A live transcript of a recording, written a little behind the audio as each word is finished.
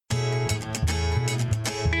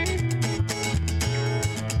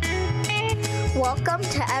Welcome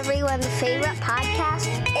to everyone's favorite podcast,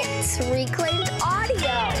 It's Reclaimed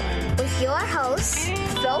Audio, with your hosts,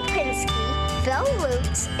 Phil Pinsky, Phil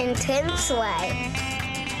Lutz, and Tim Slay.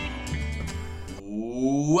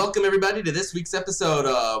 Welcome, everybody, to this week's episode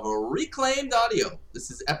of Reclaimed Audio. This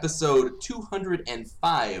is episode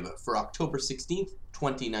 205 for October 16th,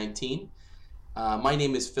 2019. My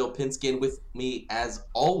name is Phil Pinsky, and with me, as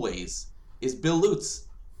always, is Bill Lutz.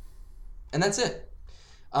 And that's it.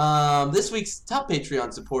 This week's top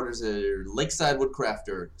Patreon supporters are Lakeside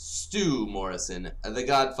Woodcrafter, Stu Morrison, The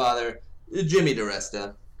Godfather, Jimmy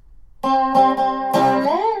DeResta.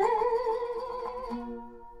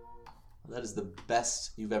 That is the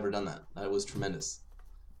best you've ever done that. That was tremendous.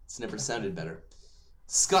 It's never sounded better.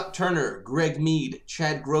 Scott Turner, Greg Mead,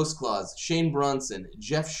 Chad Grossclaws, Shane Bronson,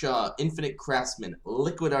 Jeff Shaw, Infinite Craftsman,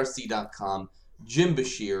 LiquidRC.com, Jim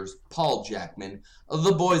Bashirs, Paul Jackman,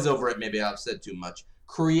 the boys over at Maybe I've Said Too Much,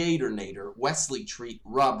 Creator Nader, Wesley Treat,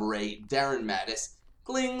 Rob Ray, Darren Mattis,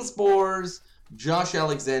 Kling Spores, Josh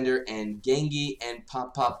Alexander, and Gangi and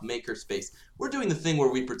Pop Pop Makerspace. We're doing the thing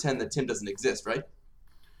where we pretend that Tim doesn't exist, right?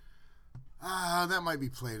 That might be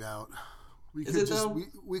played out. We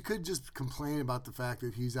could just complain about the fact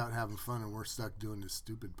that he's out having fun and we're stuck doing this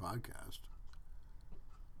stupid podcast.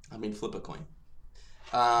 I mean, flip a coin.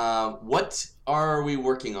 What are we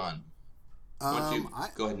working on? Why don't you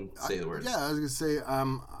go ahead and say the words? Yeah, I was going to say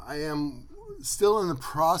I am still in the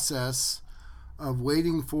process of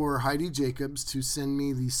waiting for Heidi Jacobs to send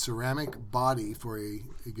me the ceramic body for a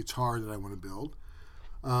guitar that I want to build.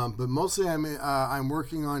 But mostly I'm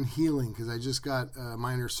working on healing because I just got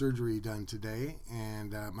minor surgery done today.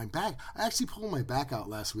 And my back, I actually pulled my back out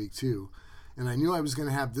last week too. And I knew I was going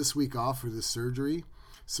to have this week off for this surgery.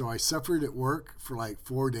 So I suffered at work for like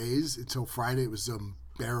 4 days until Friday. It was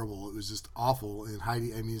unbearable. It was just awful. And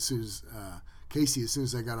Heidi, Casey, as soon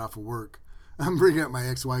as I got off of work, I'm bringing up my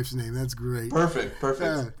ex-wife's name. That's great. Perfect.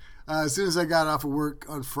 As soon as I got off of work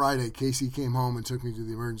on Friday, Casey came home and took me to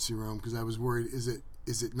the emergency room because I was worried, is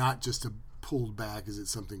it not just a pulled back? Is it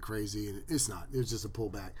something crazy? And it's not. It was just a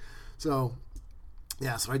pullback. So,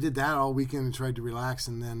 yeah, so I did that all weekend and tried to relax.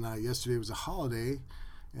 And then yesterday was a holiday.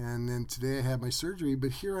 And then today I had my surgery.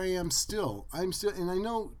 But here I am still. And I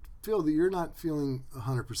know, Phil, that you're not feeling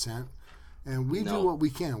 100%. And we do what we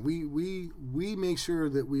can. We make sure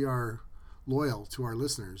that we are loyal to our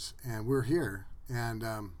listeners. And we're here. And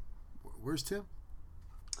where's Tim?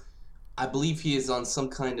 I believe he is on some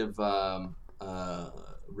kind of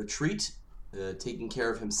retreat, taking care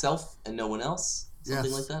of himself and no one else,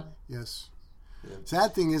 something like that. Yes. Yeah.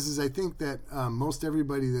 Sad thing is I think that most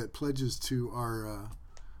everybody that pledges to our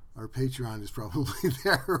Patreon is probably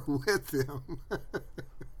there with him.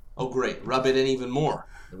 Oh, great! Rub it in even more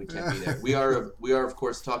that we can't be there. We are of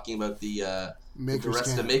course talking about the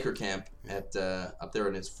DeResta Maker Camp at up there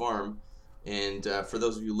on his farm. And for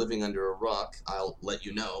those of you living under a rock, I'll let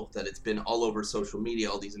you know that it's been all over social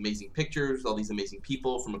media, all these amazing pictures, all these amazing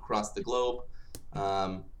people from across the globe.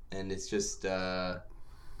 And it's just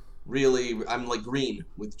really, I'm like green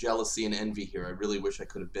with jealousy and envy here. I really wish I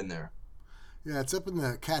could have been there. Yeah, it's up in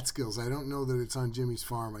the Catskills. I don't know that it's on Jimmy's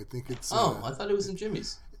farm. I think it's... I thought it was in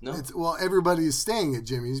Jimmy's. No? Well, everybody is staying at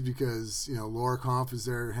Jimmy's because, Laura Kampf is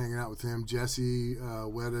there hanging out with him. Jesse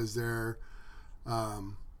Weta is there.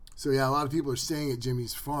 So yeah, a lot of people are staying at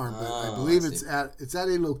Jimmy's farm, but I believe it's at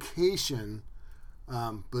a location.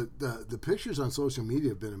 But the pictures on social media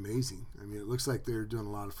have been amazing. I mean, it looks like they're doing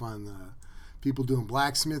a lot of fun. People doing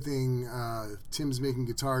blacksmithing. Tim's making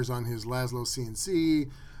guitars on his Laszlo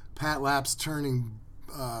CNC. Pat Lapp's turning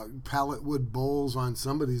pallet wood bowls on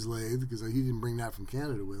somebody's lathe because he didn't bring that from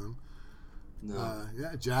Canada with him. No.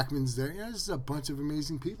 Jackman's there. Yeah, there's a bunch of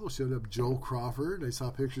amazing people showed up. Joel Crawford, I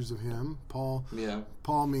saw pictures of him. Paul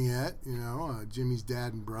Miette, Jimmy's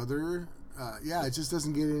dad and brother. It just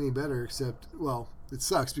doesn't get any better except, well, it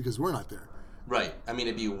sucks because we're not there. Right. I mean,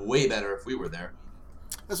 it'd be way better if we were there.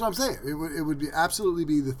 That's what I'm saying. It would be absolutely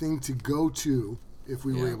be the thing to go to if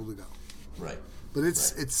we were able to go. Right. But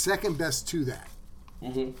it's second best to that.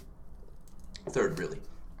 Mm-hmm. Third, really.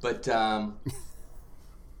 But,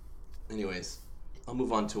 anyways, I'll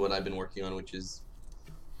move on to what I've been working on, which is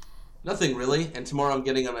nothing really. And tomorrow I'm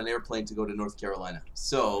getting on an airplane to go to North Carolina.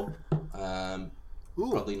 So,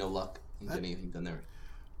 probably no luck in getting anything done there.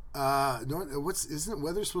 Isn't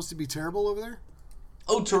weather supposed to be terrible over there?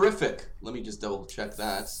 Oh, terrific. Let me just double check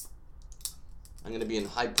that. I'm going to be in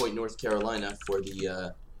High Point, North Carolina for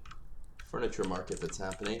the furniture market that's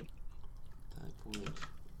happening. High Point,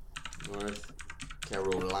 North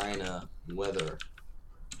Carolina weather.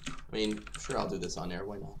 I mean, sure, I'll do this on air.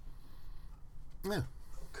 Why not? Yeah.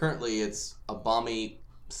 Currently, it's a balmy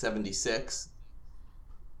 76.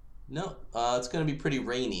 No, it's going to be pretty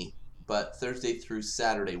rainy, but Thursday through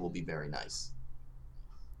Saturday will be very nice.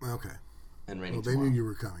 Okay. And rainy Well, they tomorrow. knew you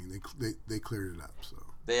were coming. They cleared it up. So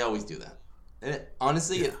They always do that. And it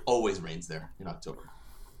always rains there in October.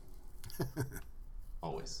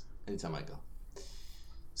 Always. Anytime I go.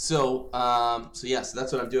 So that's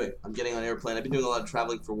what I'm doing. I'm getting on an airplane. I've been doing a lot of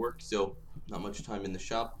traveling for work, so not much time in the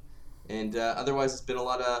shop. And otherwise, it's been a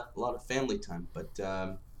lot of family time. But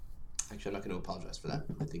actually, I'm not going to apologize for that.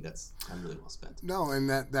 I think that's time really well spent. no, and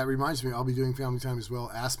that reminds me, I'll be doing family time as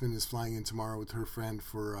well. Aspen is flying in tomorrow with her friend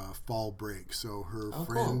for fall break. So her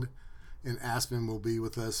friend in Aspen will be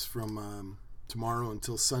with us from tomorrow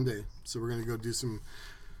until Sunday. So we're going to go do some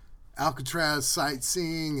Alcatraz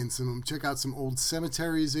sightseeing and check out some old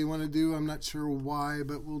cemeteries they want to do. I'm not sure why,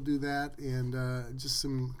 but we'll do that, and just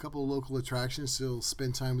a couple of local attractions. She'll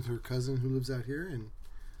spend time with her cousin who lives out here, and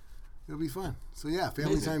it'll be fun. So yeah,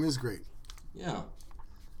 family Amazing. time is great. Yeah.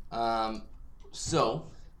 So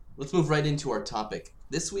let's move right into our topic.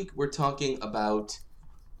 This week we're talking about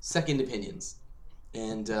second opinions,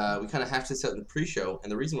 and we kind of hashed this out in the pre-show.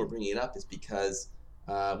 And the reason we're bringing it up is because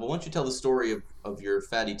why don't you tell the story of your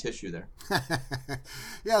fatty tissue there?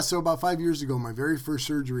 Yeah, so about 5 years ago, my very first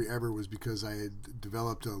surgery ever was because I had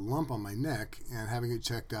developed a lump on my neck, and having it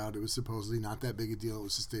checked out, it was supposedly not that big a deal. It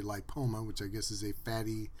was just a lipoma, which I guess is a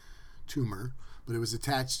fatty tumor, but it was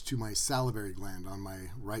attached to my salivary gland on my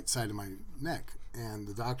right side of my neck. And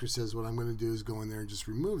the doctor says what I'm going to do is go in there and just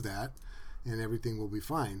remove that, and everything will be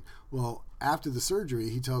fine. Well, after the surgery,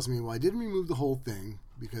 he tells me, well, I didn't remove the whole thing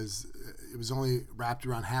because it was only wrapped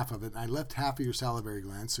around half of it. I left half of your salivary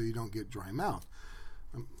gland so you don't get dry mouth.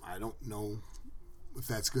 I don't know if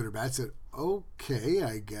that's good or bad. I said, okay,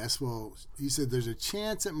 I guess. Well, he said there's a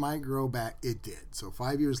chance it might grow back. It did. So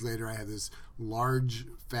 5 years later, I have this large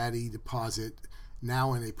fatty deposit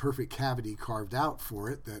now in a perfect cavity carved out for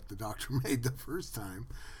it that the doctor made the first time.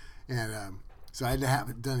 And so I had to have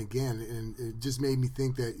it done again, and it just made me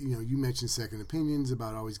think that, you mentioned second opinions,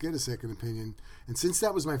 about always get a second opinion. And since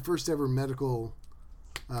that was my first ever medical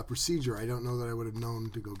procedure, I don't know that I would have known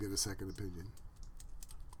to go get a second opinion.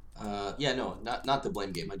 Not the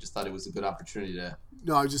blame game. I just thought it was a good opportunity to...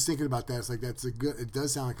 No, I was just thinking about that. It's like, it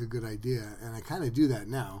does sound like a good idea, and I kind of do that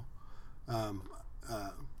now.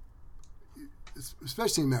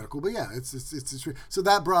 Especially in medical, but yeah, it's true. So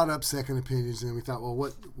that brought up second opinions, and we thought,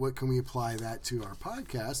 well, what can we apply that to our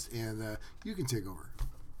podcast? And you can take over.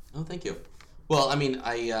 Oh, thank you. Well, I mean,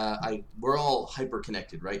 we're all hyper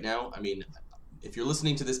connected right now. I mean, if you're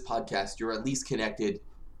listening to this podcast, you're at least connected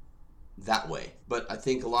that way. But I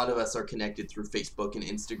think a lot of us are connected through Facebook and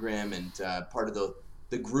Instagram, and part of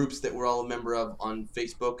the groups that we're all a member of on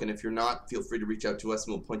Facebook. And if you're not, feel free to reach out to us,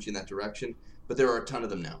 and we'll point you in that direction. But there are a ton of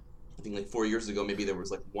them now. I think like 4 years ago, maybe there was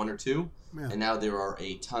like one or two, and now there are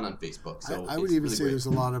a ton on Facebook. So I would even say there's a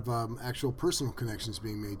lot of actual personal connections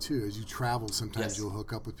being made too. As you travel, sometimes you'll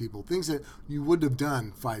hook up with people. Things that you wouldn't have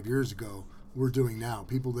done 5 years ago, we're doing now.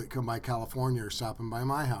 People that come by California are stopping by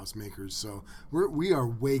my house, makers. So we are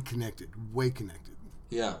way connected.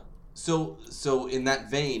 Yeah. So in that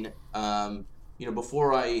vein,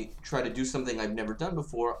 before I try to do something I've never done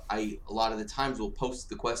before, a lot of the times will post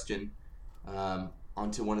the question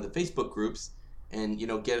onto one of the Facebook groups and,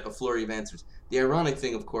 get a flurry of answers. The ironic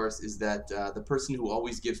thing, of course, is that the person who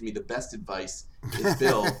always gives me the best advice is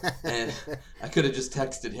Bill, and I could have just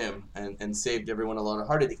texted him and saved everyone a lot of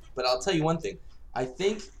heartache. But I'll tell you one thing. I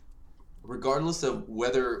think regardless of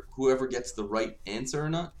whether whoever gets the right answer or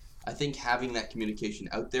not, I think having that communication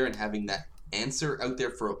out there and having that answer out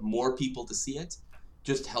there for more people to see it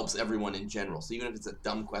just helps everyone in general. So even if it's a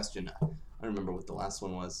dumb question, I don't remember what the last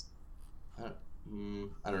one was.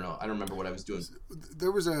 I don't know. I don't remember what I was doing.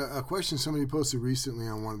 There was a question somebody posted recently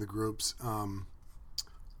on one of the groups.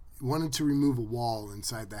 Wanted to remove a wall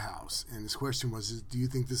inside the house, and his question was, do you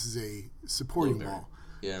think this is a supporting wall?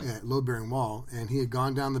 Yeah, load-bearing wall. And he had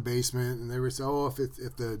gone down the basement, and they were saying,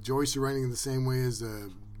 if the joists are running in the same way as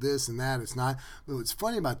this and that, it's not. But what's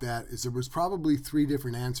funny about that is there was probably 3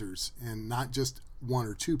 different answers, and not just 1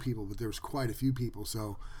 or 2 people, but there was quite a few people.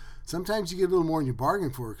 So sometimes you get a little more than you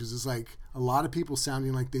bargain for, because it's like a lot of people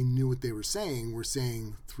sounding like they knew what they were saying were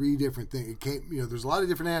saying 3 different things. It came, there's a lot of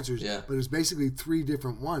different answers, but it's basically 3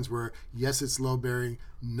 different ones where, yes, it's load bearing,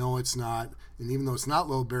 no, it's not, and even though it's not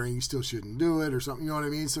load bearing, you still shouldn't do it or something. You know what I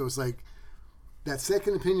mean? So it's like that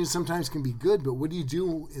second opinion sometimes can be good, but what do you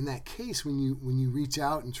do in that case when you reach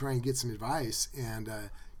out and try and get some advice and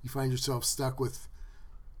you find yourself stuck with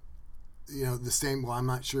the same? Well, I'm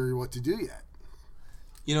not sure what to do yet.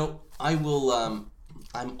 I will.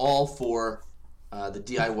 I'm all for the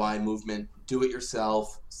DIY movement. Do it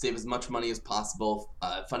yourself. Save as much money as possible.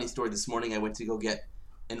 Funny story. This morning I went to go get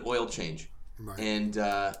an oil change, Right. and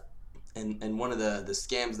one of the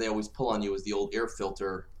scams they always pull on you is the old air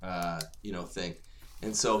filter, thing.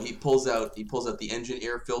 And so he pulls out the engine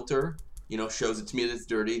air filter. Shows it to me that it's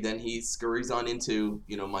dirty. Then he scurries on into,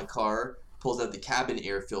 my car, pulls out the cabin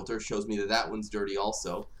air filter, shows me that one's dirty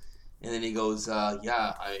also. And then he goes,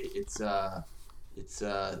 these are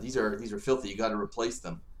filthy. You got to replace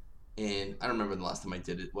them. And I don't remember the last time I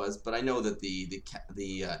did it was, but I know that the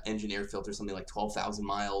engine air filter is something like 12,000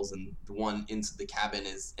 miles, and the one inside the cabin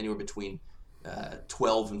is anywhere between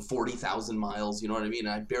 12 and 40,000 miles. You know what I mean?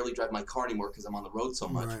 And I barely drive my car anymore because I'm on the road so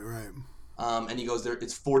much. Right. And he goes,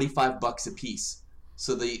 it's $45 a piece.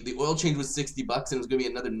 So the oil change was $60, and it was going to be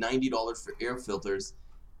another $90 for air filters.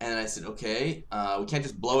 And I said, okay, we can't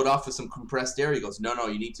just blow it off with some compressed air. He goes, no,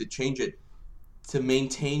 you need to change it to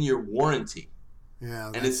maintain your warranty. Yeah.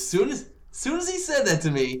 And as soon as he said that to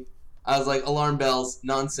me, I was like, alarm bells,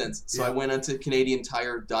 nonsense. So I went onto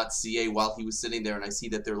CanadianTire.ca while he was sitting there, and I see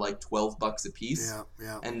that they're like $12 a piece.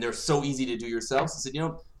 Yeah. And they're so easy to do yourself. So I said,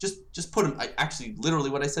 just put them. Literally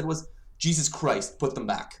what I said was, Jesus Christ, put them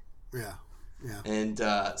back. Yeah. And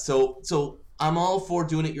so I'm all for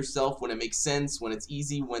doing it yourself when it makes sense, when it's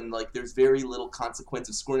easy, when like there's very little consequence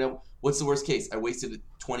of screwing up. What's the worst case? I wasted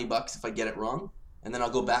 $20 if I get it wrong, and then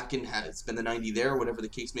I'll go back and spend the $90 there, whatever the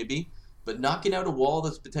case may be. But knocking out a wall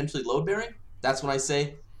that's potentially load bearing, that's when I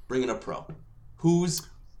say bring in a pro, who's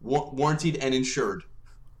warranted and insured.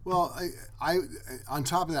 Well, I on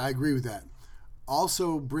top of that, I agree with that.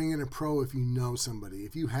 Also, bring in a pro if you know somebody.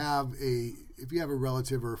 If you have a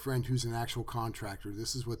relative or a friend who's an actual contractor,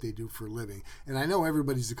 this is what they do for a living. And I know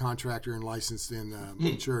everybody's a contractor and licensed and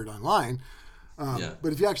insured online.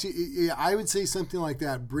 But if you actually, I would say something like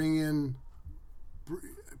that.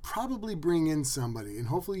 Probably bring in somebody, and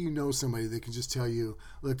hopefully you know somebody that can just tell you,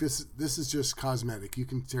 look, this is just cosmetic. You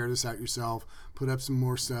can tear this out yourself, put up some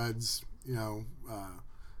more studs,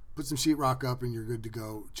 put some sheetrock up, and you're good to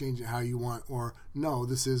go. Change it how you want, or no,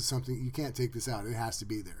 this is something you can't take this out. It has to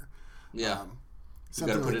be there. Yeah, you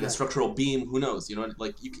got to put in a structural beam. Who knows?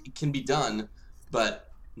 It can be done, but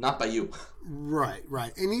not by you. Right.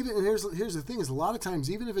 And here's the thing: is a lot of times,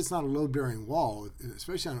 even if it's not a load bearing wall,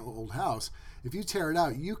 especially on an old house, if you tear it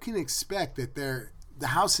out, you can expect that the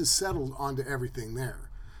house has settled onto everything there.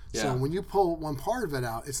 Yeah. So when you pull one part of it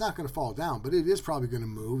out, it's not going to fall down, but it is probably going to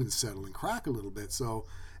move and settle and crack a little bit. So,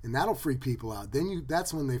 and that'll freak people out. Then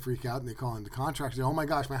that's when they freak out and they call in the contractor. Oh my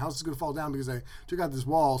gosh, my house is going to fall down because I took out this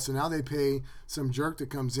wall. So now they pay some jerk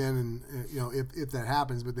that comes in, and if that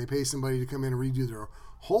happens, but they pay somebody to come in and redo their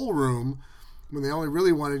whole room when they only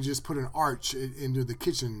really want to just put an arch into the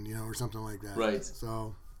kitchen, or something like that. Right.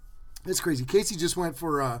 So it's crazy. Casey just went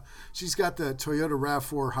for she's got the Toyota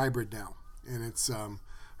RAV4 hybrid now, and it's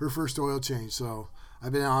her first oil change. So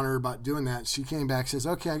I've been on her about doing that. She came back, says,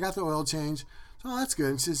 okay, I got the oil change. Oh, that's good.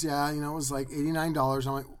 And she says, yeah, it was like $89.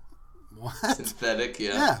 I'm like, what? Synthetic,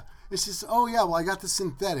 yeah. Yeah. It's just, oh, yeah, well, I got the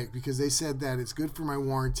synthetic because they said that it's good for my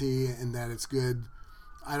warranty and that it's good.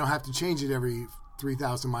 I don't have to change it every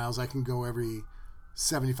 3,000 miles. I can go every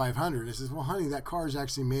 7,500. I says, well, honey, that car is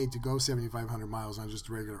actually made to go 7,500 miles on just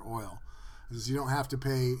regular oil. I says, you don't have to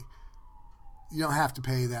pay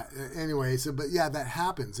that anyway. So, but yeah, that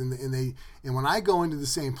happens. And when I go into the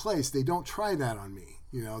same place, they don't try that on me.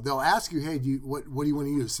 They'll ask you, hey, what do you want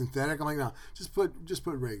to use? Synthetic? I'm like, no, just put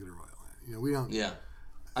regular oil in it. We don't. Yeah,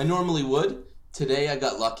 I normally would. Today I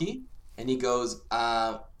got lucky, and he goes,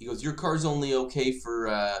 your car's only okay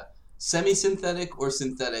for semi-synthetic or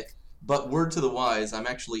synthetic. But word to the wise, I'm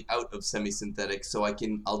actually out of semi-synthetic, so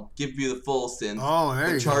I'll give you the full synth. Oh, there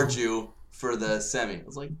you go. Charge you for the semi. I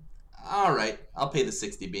was like, all right, I'll pay the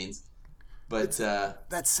 60 beans. But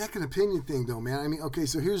that second opinion thing, though, man. I mean, okay,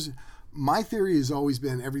 so my theory has always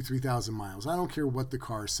been every 3,000 miles. I don't care what the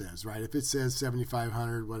car says, right? If it says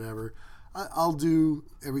 7,500, whatever, I'll do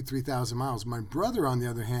every 3,000 miles. My brother, on the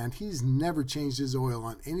other hand, he's never changed his oil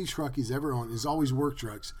on any truck he's ever owned. He's always work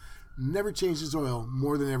trucks. Never changed his oil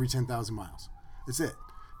more than every 10,000 miles. That's it.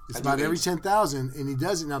 It's about every 10,000, and he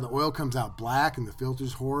does it. Now, the oil comes out black, and the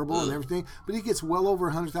filter's horrible and everything, but he gets well over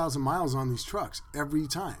 100,000 miles on these trucks every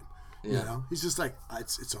time. Yeah. He's just like,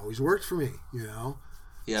 it's always worked for me, Yeah.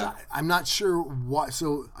 So I'm not sure why.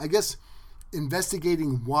 So I guess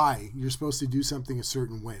investigating why you're supposed to do something a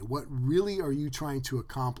certain way. What really are you trying to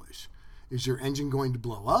accomplish? Is your engine going to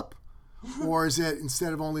blow up? Or is it,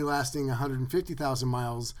 instead of only lasting 150,000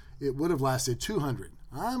 miles, it would have lasted 200?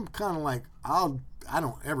 I'm kind of like, I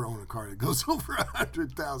don't ever own a car that goes over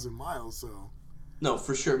 100,000 miles. So No,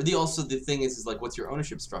 for sure. But the thing is like, what's your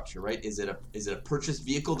ownership structure, right? Is it a purchased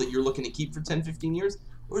vehicle that you're looking to keep for 10, 15 years?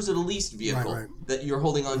 Or is it a leased vehicle that you're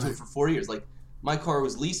holding on to for 4 years? Like, my car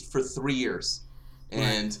was leased for 3 years.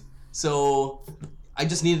 And so I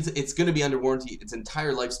just needed it's going to be under warranty its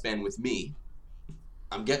entire lifespan with me.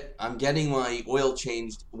 I'm getting my oil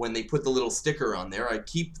changed when they put the little sticker on there. I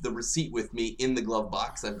keep the receipt with me in the glove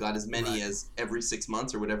box. I've got as many as every 6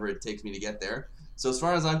 months or whatever it takes me to get there. So as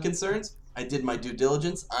far as I'm concerned, I did my due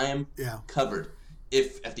diligence. I am covered.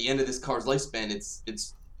 If at the end of this car's lifespan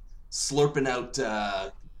it's slurping out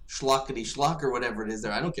schlockety schlock or whatever it is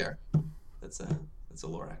there, I don't care. That's a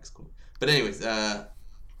Lorax quote. But anyways,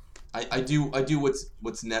 I do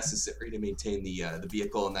what's necessary to maintain the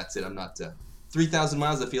vehicle, and that's it. I'm not 3,000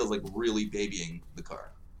 miles. That feels like really babying the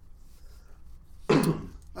car.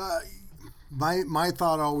 My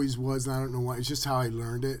thought always was, and I don't know why, it's just how I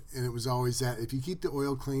learned it, and it was always that if you keep the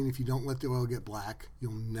oil clean, if you don't let the oil get black,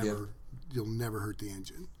 you'll never hurt the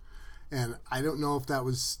engine. And I don't know if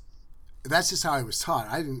that's just how I was taught.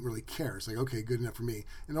 I didn't really care. It's like, okay, good enough for me.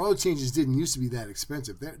 And oil changes didn't used to be that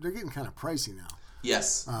expensive. They're getting kind of pricey now.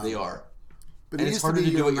 Yes, they are. But and it's harder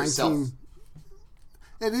to do it yourself.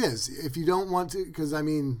 It is. If you don't want to, because I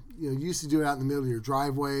mean, you used to do it out in the middle of your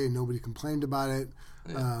driveway and nobody complained about it.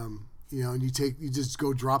 Yeah. And you just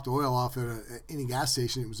go drop the oil off at any gas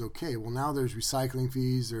station. It was okay. Well, now there's recycling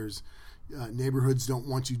fees. There's neighborhoods don't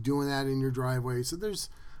want you doing that in your driveway. So there's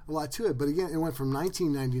a lot to it. But again, it went from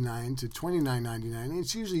 $19.99 to $29.99, and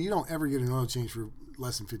it's usually you don't ever get an oil change for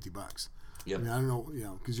less than $50. Yep. I mean, I don't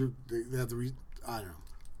know, because they have I don't know.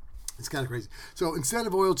 It's kind of crazy. So instead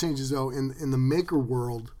of oil changes, though, in the maker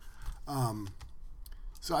world,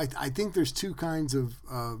 so I think there's two kinds of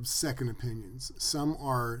second opinions. Some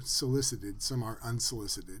are solicited, some are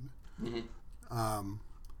unsolicited. Mm-hmm.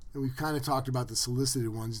 And we've kind of talked about the solicited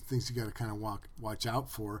ones, things you got to kind of watch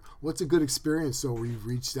out for. What's a good experience, though, where you've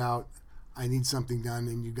reached out, I need something done,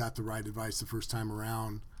 and you got the right advice the first time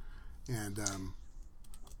around? And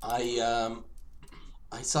I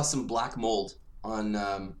saw some black mold on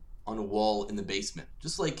a wall in the basement.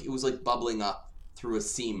 Just like it was like bubbling up through a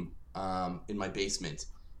seam in my basement.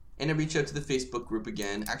 And I reached out to the Facebook group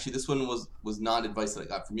again. Actually, this one was not advice that I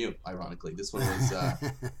got from you, ironically. This one was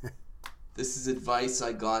this is advice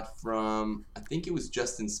I got from, I think it was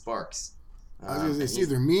Justin Sparks. It's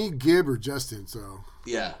either me, Gib, or Justin. So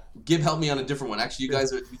yeah, Gib helped me on a different one. Actually, you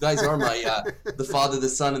guys are my the Father, the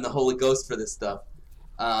Son, and the Holy Ghost for this stuff.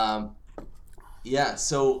 Yeah.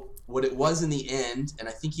 So what it was in the end, and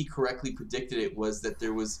I think he correctly predicted it, was that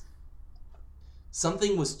there was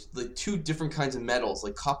something was like two different kinds of metals,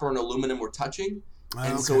 like copper and aluminum, were touching,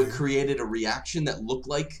 and so it created a reaction that looked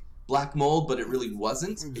like black mold, but it really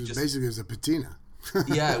wasn't. It just basically was a patina.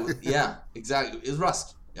 yeah, exactly. It was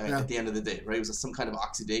rust at the end of the day, right? It was some kind of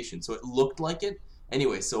oxidation, so it looked like it.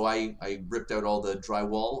 Anyway, so I ripped out all the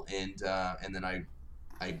drywall and then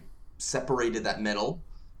I separated that metal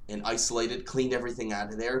and isolated, cleaned everything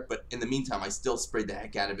out of there. But in the meantime, I still sprayed the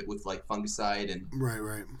heck out of it with like fungicide and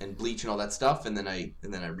and bleach and all that stuff. And then I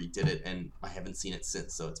redid it, and I haven't seen it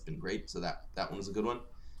since. So it's been great. So that one was a good one.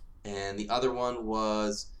 And the other one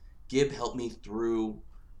was Gib helped me through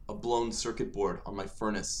a blown circuit board on my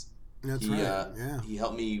furnace. That's right. Yeah. He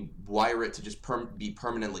helped me wire it to just be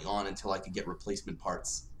permanently on until I could get replacement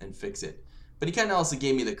parts and fix it. But he kind of also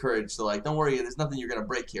gave me the courage to like, don't worry, there's nothing you're gonna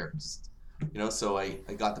break here. Just, so I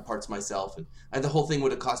got the parts myself, and the whole thing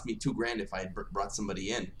would have cost me $2,000 if I had brought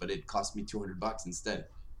somebody in, but it cost me $200 instead.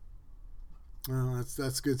 Well,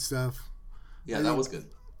 that's good stuff. Yeah, that was good.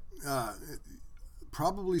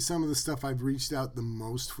 Probably some of the stuff I've reached out the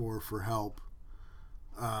most for help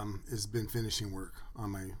has been finishing work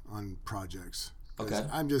on projects. Okay.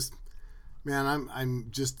 I'm just, man,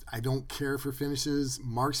 I don't care for finishes.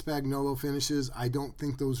 Mark Spagnuolo finishes, I don't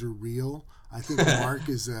think those are real. I think Mark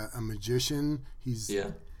is a magician.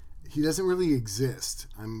 He doesn't really exist.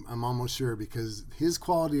 I'm almost sure, because his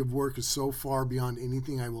quality of work is so far beyond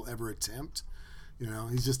anything I will ever attempt.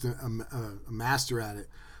 He's just a master at it.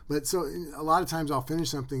 But so a lot of times I'll finish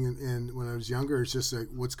something, and when I was younger, it's just like,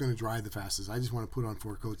 what's going to dry the fastest? I just want to put on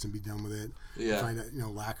 4 coats and be done with it. Yeah. I find that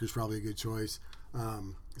lacquer's probably a good choice.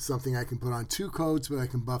 Something I can put on 2 coats, but I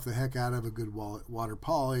can buff the heck out of a good water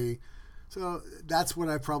poly. So that's what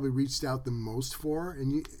I probably reached out the most for.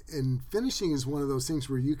 And finishing is one of those things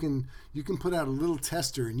where you can put out a little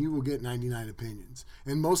tester and you will get 99 opinions,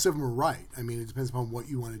 and most of them are right. I mean, it depends upon what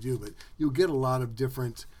you want to do, but you'll get a lot of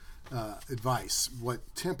different advice. What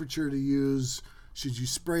temperature to use? Should you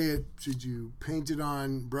spray it? Should you paint it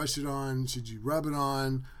on? Brush it on? Should you rub it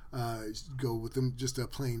on? go with them just a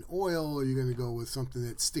plain oil? Or are you going to go with something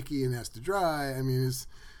that's sticky and has to dry? I mean,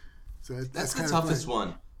 that's the toughest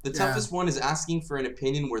one. The toughest one is asking for an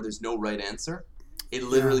opinion where there's no right answer. It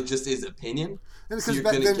literally just is opinion. And because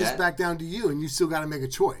it's back down to you, and you still got to make a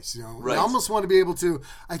choice. Right. I almost want to be able to.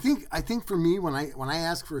 I think for me, when I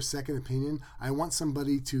ask for a second opinion, I want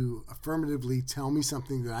somebody to affirmatively tell me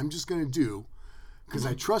something that I'm just going to do because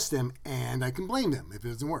I trust them, and I can blame them if it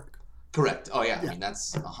doesn't work. Correct. Oh yeah. I mean,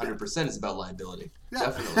 that's 100% is about liability. Yeah.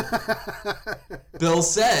 Definitely. Bill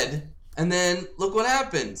said, and then look what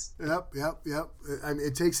happened. Yep. I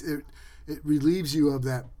mean, it relieves you of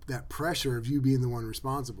that pressure of you being the one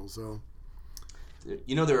responsible. So.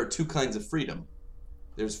 There are two kinds of freedom.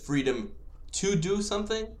 There's freedom to do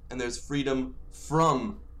something, and there's freedom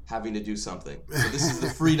from having to do something. So this is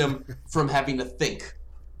the freedom from having to think.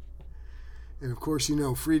 And of course,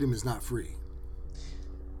 freedom is not free.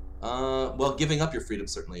 Well, giving up your freedom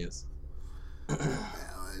certainly is. Yeah.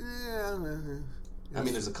 I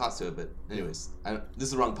mean, there's a cost to it, but anyways, this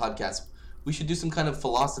is the wrong podcast. We should do some kind of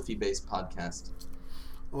philosophy-based podcast.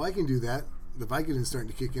 Oh, I can do that. The Vicodin's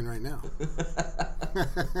starting to kick in right now.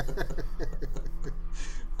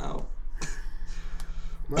 Oh.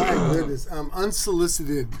 My goodness.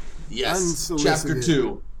 Unsolicited. Yes. Unsolicited. Chapter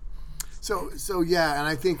 2. So yeah, and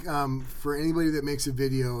I think for anybody that makes a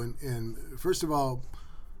video, and first of all,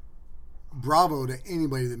 bravo to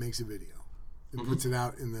anybody that makes a video and puts it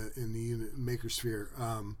out in the makersphere,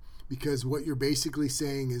 because what you're basically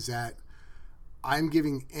saying is that I'm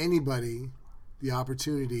giving anybody the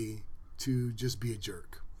opportunity to just be a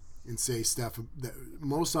jerk and say stuff that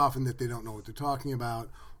most often that they don't know what they're talking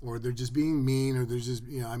about, or they're just being mean, or they're just,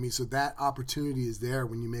 so that opportunity is there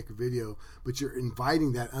when you make a video, but you're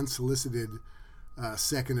inviting that unsolicited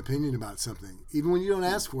second opinion about something. Even when you don't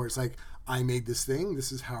ask for it, it's like, I made this thing,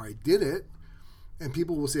 this is how I did it. And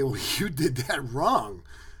people will say, well, you did that wrong.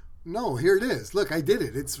 No, here it is. Look, I did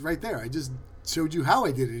it. It's right there. I just showed you how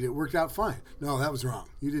I did it. It worked out fine. No, that was wrong.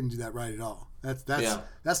 You didn't do that right at all.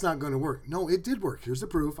 That's not going to work. No, it did work. Here's the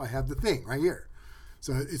proof. I have the thing right here.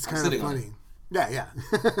 So it's kind of funny. Yeah.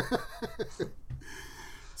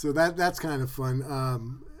 So that's kind of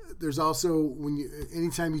fun. There's also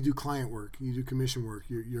anytime you do client work, you do commission work,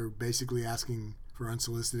 you're basically asking for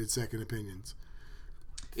unsolicited second opinions.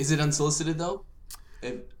 Is it unsolicited though?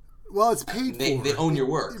 Well, it's paid for. They own your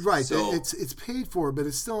work, right? So. It's paid for, but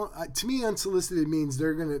it's still to me unsolicited means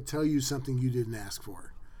they're going to tell you something you didn't ask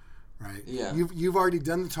for. Right. Yeah. You've already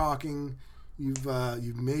done the talking. You've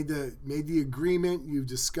made the agreement. You've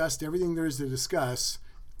discussed everything there is to discuss.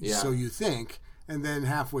 Yeah. So you think, and then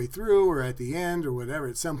halfway through or at the end or whatever,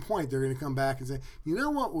 at some point they're going to come back and say, you know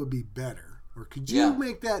what would be better, or could you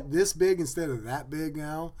make that this big instead of that big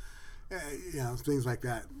now? Things like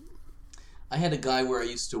that. I had a guy where I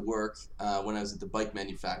used to work when I was at the bike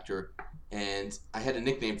manufacturer, and I had a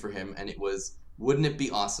nickname for him, and it was "Wouldn't It Be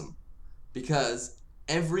Awesome?" Because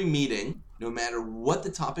every meeting, no matter what the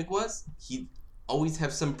topic was, he'd always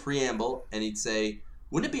have some preamble, and he'd say,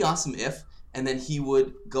 "Wouldn't it be awesome if?" And then he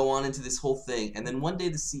would go on into this whole thing. And then one day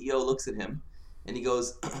the CEO looks at him, and he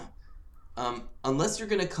goes, unless you're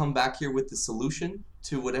going to come back here with the solution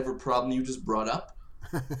to whatever problem you just brought up,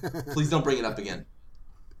 please don't bring it up again.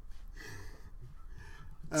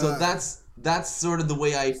 So that's sort of the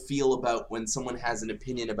way I feel about when someone has an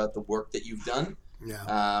opinion about the work that you've done.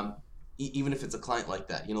 Yeah. Even if it's a client like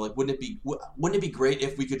that, wouldn't it be great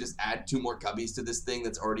if we could just add 2 more cubbies to this thing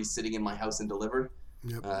that's already sitting in my house and delivered?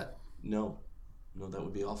 Yep. No, that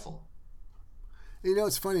would be awful.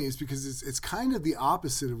 It's funny. It's because it's kind of the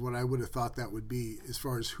opposite of what I would have thought that would be as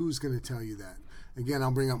far as who's going to tell you that. Again,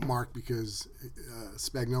 I'll bring up Mark because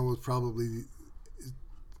Spagnuolo is probably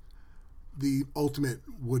the ultimate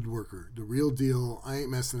woodworker, the real deal. I ain't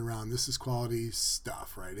messing around. This is quality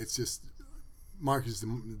stuff, right? It's just Mark is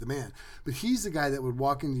the man. But he's the guy that would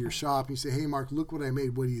walk into your shop and you say, hey, Mark, look what I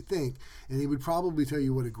made. What do you think? And he would probably tell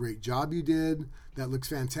you what a great job you did. That looks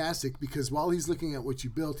fantastic, because while he's looking at what you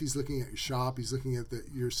built, he's looking at your shop. He's looking at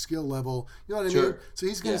your skill level. You know what I mean? So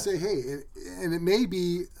he's going to say, hey, and it may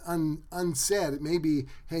be unsaid. It may be,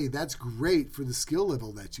 hey, that's great for the skill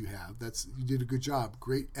level that you have. You did a good job,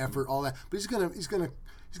 great effort, all that. But he's going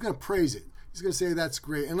to praise it. He's going to say that's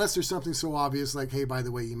great, unless there's something so obvious like, hey, by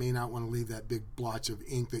the way, you may not want to leave that big blotch of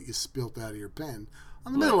ink that you spilt out of your pen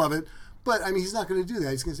on the middle of it. But, I mean, he's not going to do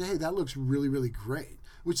that. He's going to say, hey, that looks really, really great,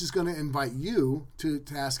 which is going to invite you to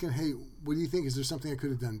ask him, hey, what do you think? Is there something I could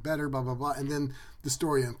have done better, blah, blah, blah. And then the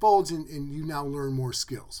story unfolds, and you now learn more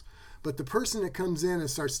skills. But the person that comes in and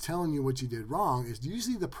starts telling you what you did wrong is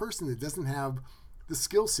usually the person that doesn't have the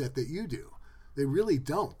skill set that you do. They really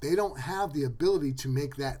don't. They don't have the ability to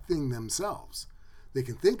make that thing themselves. They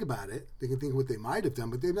can think about it. They can think of what they might have done,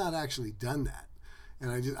 but they've not actually done that. And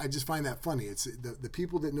I just find that funny. It's the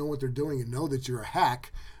people that know what they're doing and know that you're a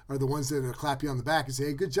hack are the ones that clap you on the back and say,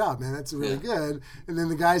 "Hey, good job, man. That's really good." And then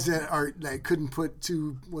the guys that couldn't put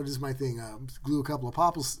glue a couple of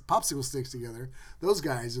popsicle sticks together. Those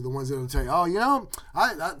guys are the ones that will tell you, "Oh,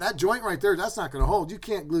 that joint right there, that's not going to hold. You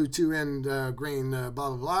can't glue two end grain blah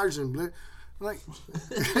blah blahs and blah." Like,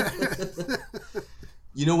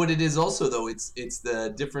 you know what it is also though? It's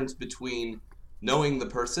the difference between knowing the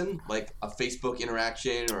person, like a Facebook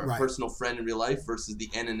interaction or a personal friend in real life, versus the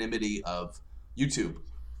anonymity of YouTube,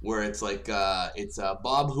 where it's like it's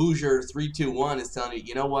Bob Hoosier 321 is telling you,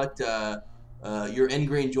 you know what, your end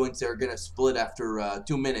grain joints are gonna split after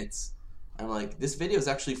 2 minutes. I'm like, this video is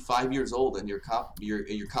actually 5 years old, and you're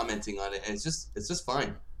commenting on it, and it's just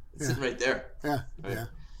fine. It's sitting right there. Yeah. Right? Yeah.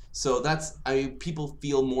 So people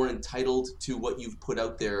feel more entitled to what you've put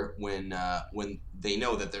out there when they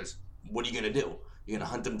know that there's. What are you going to do? You're going to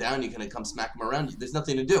hunt them down? You're going to come smack them around? There's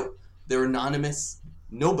nothing to do. They're anonymous.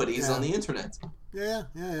 Nobody is on the internet. Yeah.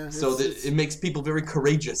 So it makes people very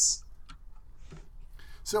courageous.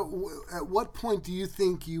 So at what point do you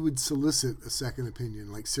think you would solicit a second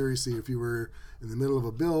opinion? Like, seriously, if you were in the middle of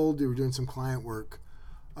a build, you were doing some client work,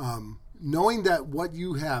 knowing that what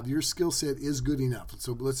you have, your skill set is good enough.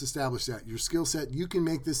 So let's establish that. Your skill set, you can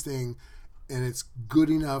make this thing, and it's good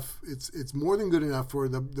enough. It's more than good enough for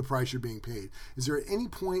the price you're being paid. Is there at any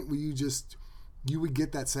point where you would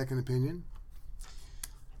get that second opinion?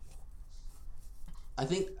 I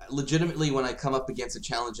think legitimately when I come up against a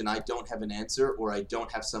challenge and I don't have an answer, or I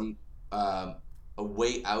don't have some a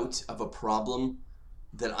way out of a problem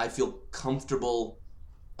that I feel comfortable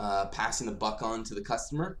passing the buck on to the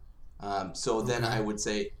customer. Then I would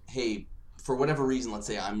say, hey, for whatever reason, let's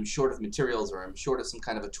say I'm short of materials or I'm short of some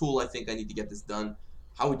kind of a tool I think I need to get this done.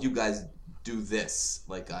 How would you guys do this?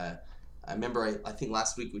 Like, I remember, I think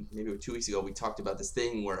last week, maybe 2 weeks ago, we talked about this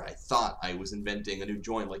thing where I thought I was inventing a new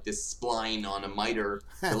joint, like this spline on a miter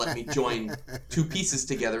to let me join two pieces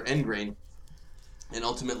together, end grain, and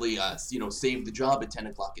ultimately, save the job at 10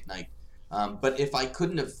 o'clock at night. But if I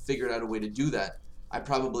couldn't have figured out a way to do that, I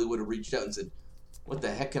probably would have reached out and said, what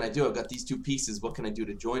the heck can I do? I've got these two pieces. What can I do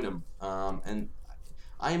to join them? And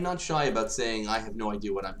I am not shy about saying I have no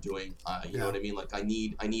idea what I'm doing. You know what I mean? Like, I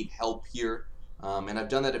need help here. And I've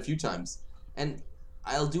done that a few times. And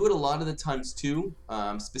I'll do it a lot of the times too,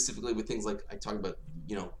 specifically with things like I talked about,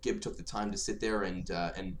 Gib took the time to sit there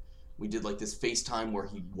and we did like this FaceTime where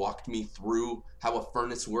he walked me through how a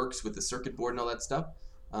furnace works with the circuit board and all that stuff.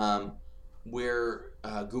 Where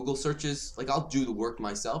Google searches, like, I'll do the work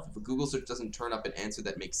myself. If a Google search doesn't turn up an answer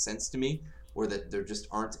that makes sense to me, or that there just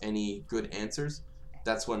aren't any good answers,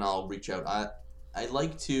 that's when I'll reach out. I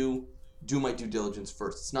like to do my due diligence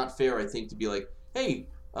first. It's not fair, I think, to be like, hey,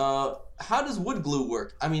 how does wood glue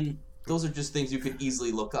work? I mean, those are just things you could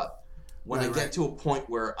easily look up. When I get to a point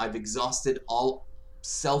where I've exhausted all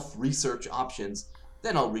self-research options,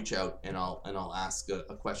 then I'll reach out and I'll ask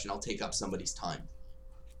a question. I'll take up somebody's time.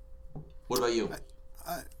 What about you?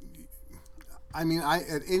 At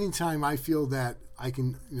any time I feel that I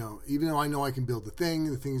can, even though I know I can build the thing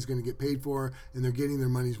is going to get paid for, and they're getting their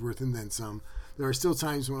money's worth and then some, there are still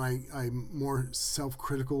times when I'm more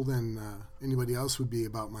self-critical than anybody else would be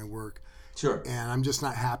about my work. Sure. And I'm just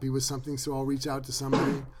not happy with something, so I'll reach out to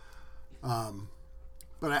somebody.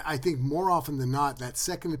 But I think more often than not, that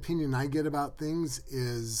second opinion I get about things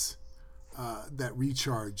is that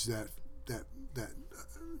recharge, that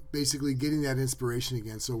basically getting that inspiration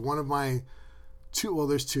again. So one of my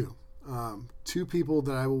there's two people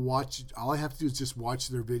that I will watch. All I have to do is just watch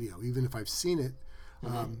their video, even if I've seen it,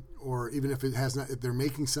 or even if it has not. If they're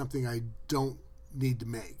making something I don't need to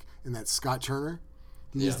make, and that's Scott Turner.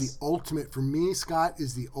 He is the ultimate for me. Scott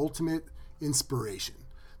is the ultimate inspiration.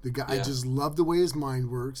 The guy, I just love the way his mind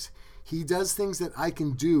works. He does things that I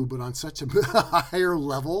can do, but on such a higher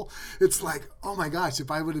level. It's like, oh my gosh, if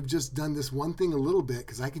I would have just done this one thing a little bit,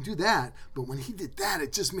 because I can do that. But when he did that,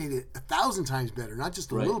 it just made it 1,000 times better, not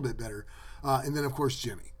just a little bit better. And then, of course,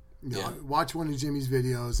 Jimmy. Watch one of Jimmy's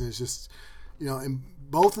videos, and it's just, and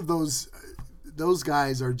both of those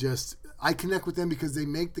guys are just, I connect with them because they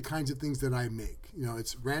make the kinds of things that I make.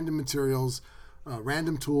 It's random materials,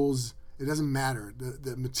 random tools. It doesn't matter.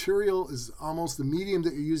 The material is almost, the medium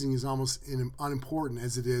that you're using is almost unimportant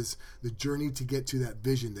as it is the journey to get to that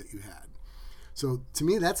vision that you had. So to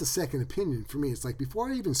me, that's a second opinion for me. It's like before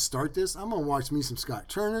I even start this, I'm gonna watch me some Scott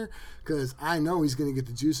Turner because I know he's gonna get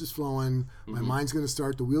the juices flowing. My mind's gonna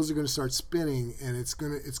start, the wheels are gonna start spinning, and it's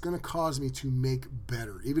gonna cause me to make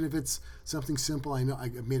better. Even if it's something simple, I know I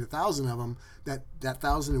made 1,000 of them. That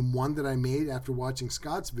 1,001 that I made after watching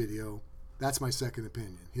Scott's video, that's my second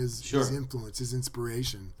opinion. His influence, his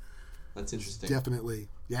inspiration. That's interesting. Definitely,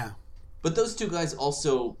 yeah. But those two guys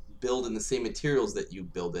also build in the same materials that you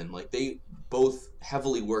build in. Like, they both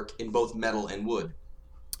heavily work in both metal and wood.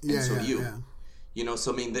 And so do you. Yeah. You know,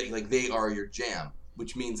 so I mean, they are your jam,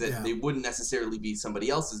 which means that they wouldn't necessarily be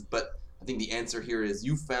somebody else's. But I think the answer here is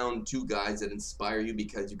you found two guys that inspire you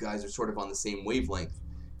because you guys are sort of on the same wavelength.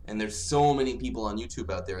 And there's so many people on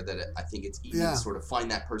YouTube out there that I think it's easy to sort of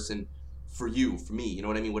find that person for you, for me, you know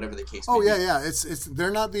what I mean? Whatever the case may be. It's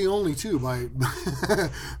they're not the only two by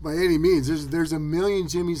by any means. There's a million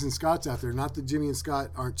Jimmys and Scotts out there. Not that Jimmy and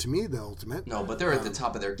Scott aren't to me the ultimate. No, but they're at the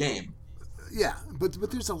top of their game. Yeah, but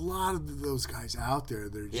there's a lot of those guys out there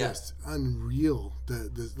that are just unreal.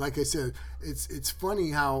 Like I said, it's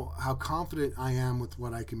funny how confident I am with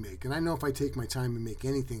what I can make, and I know if I take my time to make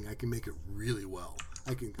anything, I can make it really well.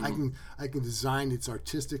 I can design. It's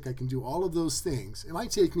artistic. I can do all of those things. It might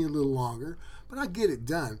take me a little longer, but I get it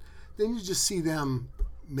done. Then you just see them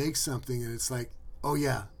make something, and it's like, oh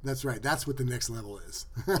yeah, that's right. That's what the next level is.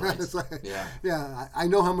 Right. It's like, I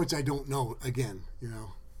know how much I don't know. Again,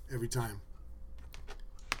 every time.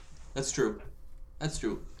 That's true.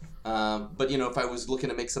 But if I was looking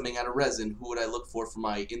to make something out of resin, who would I look for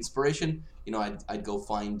my inspiration? I'd go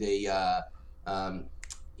find a.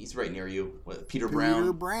 He's right near you. Peter Brown.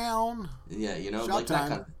 Peter Brown. Yeah, Shop like time. that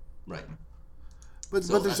kind of. Right. But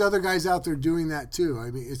there's other guys out there doing that too. I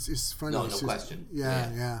mean, it's funny. No question.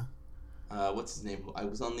 Yeah. What's his name? I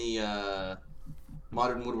was on the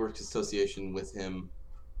Modern Woodwork Association with him.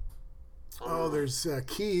 Oh, there's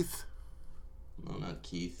Keith. No, not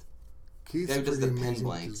Keith. Keith's guy does the pen amazing.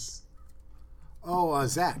 blanks. Oh,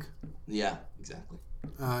 Zach. Yeah, exactly.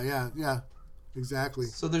 Yeah, exactly.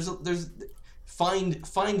 So there's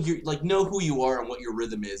find your, know who you are and what your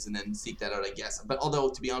rhythm is, and then seek that out, I guess. But although,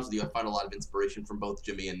 to be honest with you, I find a lot of inspiration from both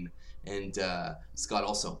Jimmy and Scott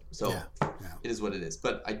also. So it is what it is.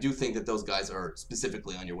 But I do think that those guys are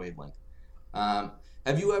specifically on your wavelength.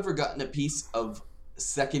 Have you ever gotten a piece of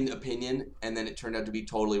second opinion and then it turned out to be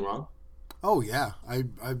totally wrong? Oh yeah, I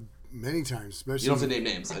many times. Especially, you don't have to name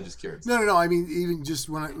names. I'm just curious. No. I mean, even just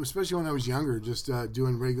especially when I was younger, just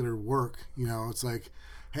doing regular work. It's like,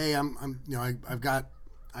 hey, I've got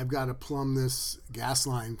to plumb this gas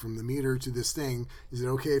line from the meter to this thing. Is it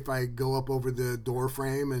okay if I go up over the door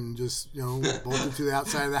frame and just bolt it to the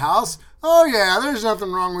outside of the house? Oh yeah, there's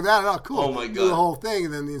nothing wrong with that. Oh cool. Oh my god. Do the whole thing,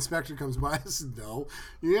 and then the inspector comes by and says, no,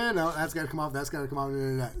 that's got to come off. That's got to come off.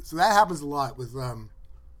 So that happens a lot with.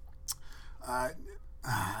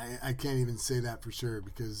 I can't even say that for sure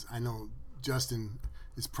because I know Justin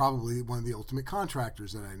is probably one of the ultimate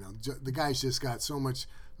contractors that I know. The guy's just got so much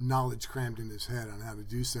knowledge crammed in his head on how to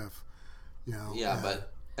do stuff.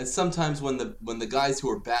 But sometimes when the guys who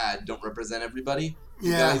are bad don't represent everybody, the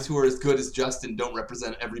guys who are as good as Justin don't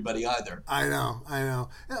represent everybody either. I know.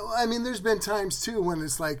 I mean, there's been times too when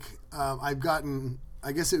it's like I've gotten,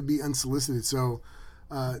 I guess it would be unsolicited. So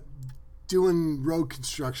doing road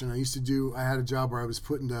construction, I had a job where I was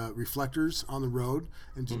putting the reflectors on the road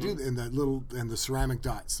and to do the ceramic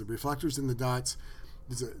dots, the reflectors and the dots.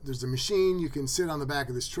 There's a machine you can sit on the back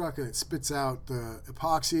of this truck and it spits out the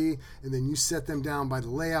epoxy, and then you set them down by the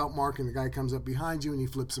layout mark, and the guy comes up behind you and he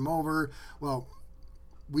flips them over. Well,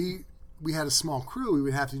 we had a small crew. We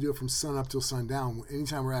would have to do it from sun up till sundown.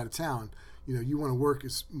 Anytime we're out of town, you want to work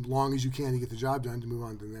as long as you can to get the job done to move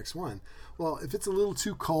on to the next one. Well, if it's a little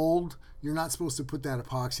too cold, you're not supposed to put that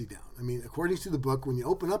epoxy down. I mean, according to the book, when you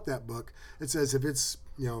open up that book, it says if it's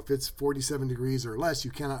 47 degrees or less,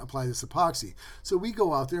 you cannot apply this epoxy. So we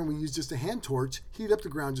go out there and we use just a hand torch, heat up the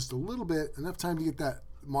ground just a little bit, enough time to get that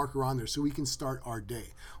marker on there so we can start our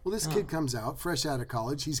day. Well, this kid comes out fresh out of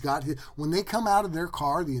college. When they come out of their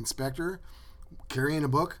car, the inspector carrying a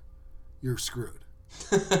book, you're screwed.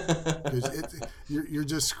 You're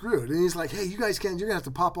just screwed. And he's like, hey, you guys you're gonna have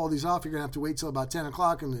to pop all these off. You're gonna have to wait till about 10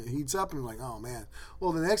 o'clock and it heats up. And we're like, oh man.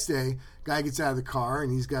 Well, the next day, guy gets out of the car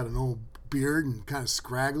and he's got an old beard and kind of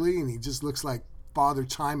scraggly, and he just looks like Father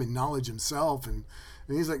Time and Knowledge himself. And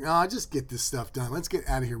he's like, no, just get this stuff done. Let's get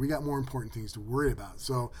out of here. We got more important things to worry about.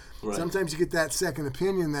 So sometimes you get that second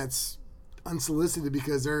opinion that's unsolicited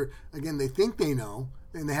because they think they know.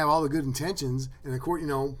 And they have all the good intentions, and of course,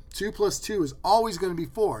 2 plus 2 is always going to be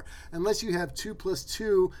 4, unless you have 2 plus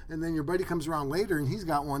 2, and then your buddy comes around later and he's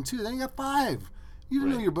got 1 too. Then you got 5. You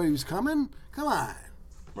didn't know your buddy was coming? Come on.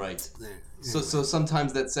 Right. Anyway. So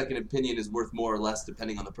sometimes that second opinion is worth more or less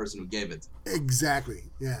depending on the person who gave it. Exactly.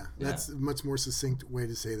 Yeah. That's a much more succinct way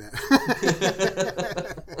to say that.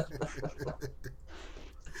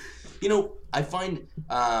 I find,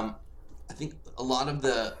 I think a lot of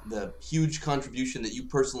the huge contribution that you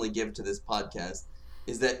personally give to this podcast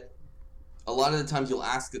is that a lot of the times you'll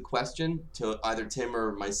ask a question to either Tim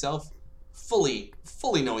or myself, fully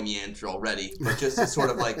knowing the answer already, but just as sort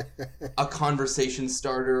of like a conversation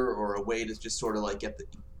starter or a way to just sort of like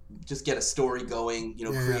get a story going,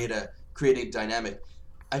 create a dynamic.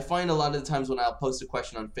 I find a lot of the times when I'll post a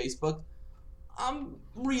question on Facebook, I'm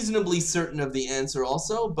reasonably certain of the answer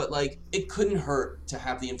also, but like it couldn't hurt to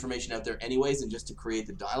have the information out there anyways and just to create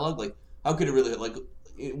the dialogue. Like how could it really, like,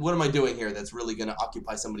 what am I doing here that's really going to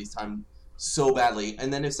occupy somebody's time so badly?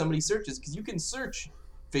 And then if somebody searches, because you can search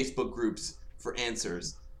Facebook groups for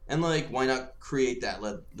answers, and like why not create that,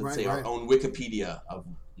 let's say our own Wikipedia of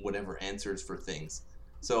whatever answers for things.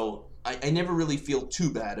 So I never really feel too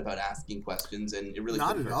bad about asking questions, and it really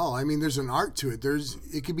not at all. I mean, there's an art to it.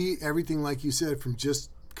 It could be everything like you said, from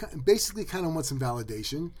just basically kind of want some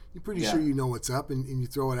validation. You're pretty sure you know what's up, and you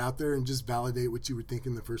throw it out there and just validate what you were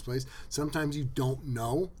thinking in the first place. Sometimes you don't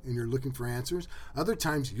know and you're looking for answers. Other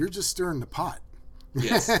times you're just stirring the pot.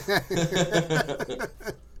 Yes.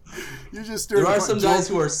 You're just stirring. There are some guys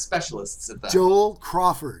who are specialists at that. Joel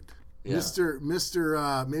Crawford. Yeah.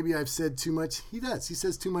 Mr. Maybe I've said too much. He does. He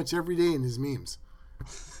says too much every day in his memes.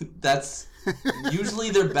 That's usually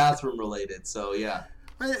they're bathroom related. So yeah.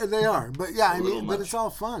 They are, but yeah, I mean, but it's all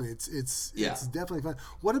fun. It's definitely fun.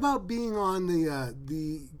 What about being on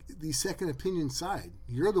the second opinion side?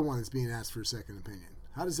 You're the one that's being asked for a second opinion.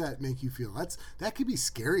 How does that make you feel? That could be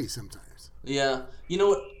scary sometimes. Yeah, you know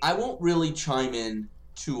what? I won't really chime in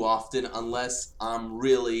too often unless I'm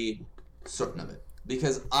really certain of it,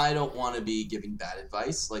 because I don't want to be giving bad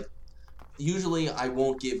advice. Like, usually I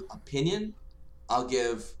won't give opinion. I'll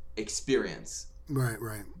give experience. Right.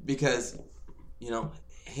 Because,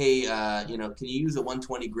 hey, can you use a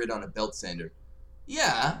 120 grit on a belt sander?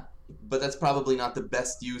 Yeah, but that's probably not the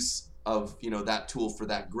best use of, that tool for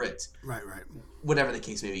that grit. Right. Whatever the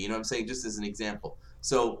case may be, I'm saying, just as an example.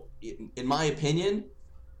 So, in my opinion,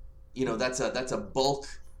 that's a bulk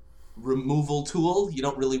removal tool. You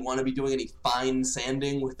don't really want to be doing any fine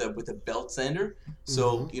sanding with a belt sander.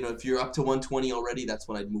 So, if you're up to 120 already, that's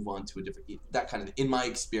when I'd move on to a different, that kind of, in my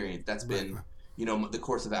experience, that's been, the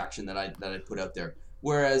course of action that I put out there.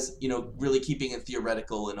 Whereas, really keeping it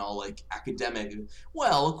theoretical and all like academic,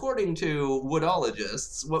 well, according to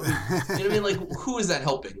woodologists, like, who is that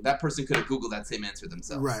helping? That person could have Googled that same answer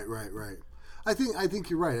themselves. Right. I think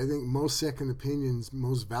you're right. I think most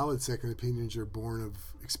valid second opinions are born of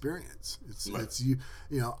experience. It's you.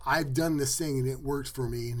 I've done this thing and it worked for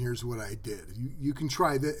me, and here's what I did. You can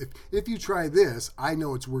try that. If you try this, I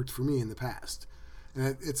know it's worked for me in the past,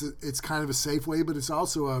 and it's kind of a safe way, but it's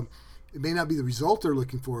also it may not be the result they're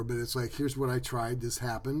looking for, but it's like, here's what I tried. This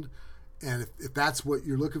happened. And if that's what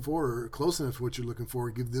you're looking for, or close enough to what you're looking for,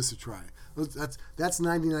 give this a try. That's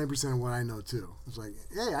 99% of what I know too. It's like,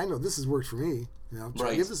 hey, I know this has worked for me.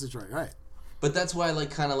 Give this a try. Right. But that's why I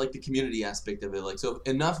kind of like the community aspect of it. Like, so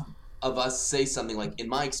enough of us say something like, in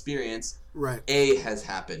my experience, right, A has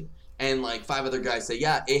happened, and like 5 other guys say,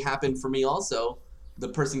 yeah, A happened for me also. The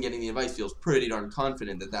person getting the advice feels pretty darn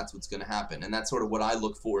confident that that's what's going to happen, and that's sort of what I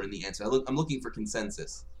look for in the answer. I'm looking for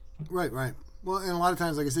consensus. Right. Well, and a lot of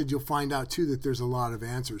times, like I said, you'll find out too that there's a lot of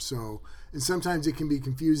answers. So, and sometimes it can be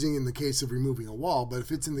confusing in the case of removing a wall, but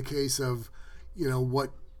if it's in the case of,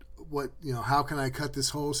 how can I cut this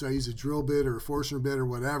hole? So I use a drill bit or a Forstner bit or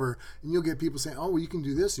whatever, and you'll get people saying, oh, well, you can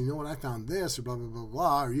do this. You know what? I found this, or blah, blah, blah,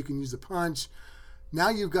 blah, or you can use a punch. Now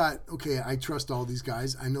you've got, okay, I trust all these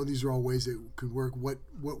guys. I know these are all ways that could work. What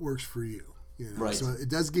works for you? Right. So it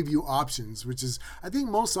does give you options, which is, I think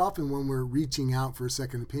most often when we're reaching out for a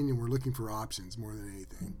second opinion, we're looking for options more than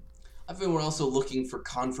anything. I think we're also looking for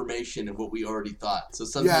confirmation of what we already thought. So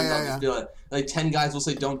sometimes I'll just be like 10 guys will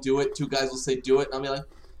say don't do it, 2 guys will say do it, and I'll be like,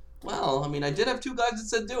 well, I mean, I did have 2 guys that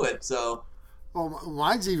said do it, so. Well,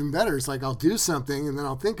 mine's even better. It's like I'll do something and then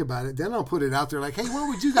I'll think about it. Then I'll put it out there like, hey, what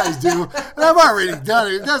would you guys do? And I've already done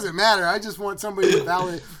it. It doesn't matter. I just want somebody to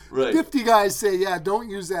validate. Right. 50 guys say, yeah, don't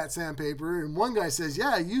use that sandpaper. And 1 guy says,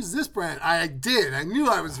 yeah, use this brand. I did. I knew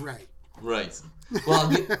I was right. Right.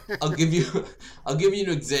 Well, I'll give you an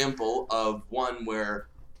example of one where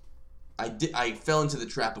I fell into the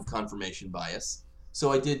trap of confirmation bias.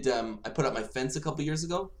 So I put up my fence a couple years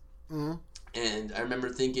ago. Mm-hmm. And I remember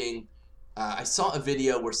thinking, I saw a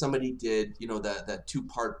video where somebody did, that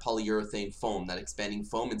 2-part polyurethane foam, that expanding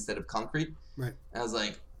foam instead of concrete. Right. And I was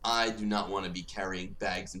like, I do not want to be carrying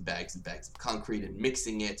bags and bags and bags of concrete and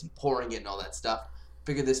mixing it and pouring it and all that stuff.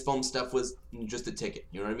 Figured this foam stuff was just a ticket.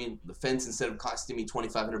 You know what I mean? The fence, instead of costing me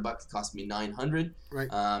 $2,500, it cost me $900. Right.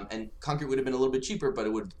 And concrete would have been a little bit cheaper, but it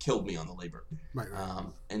would have killed me on the labor. Right.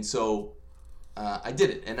 And so I did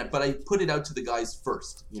it, but I put it out to the guys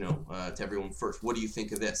first. To everyone first. What do you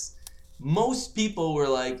think of this? Most people were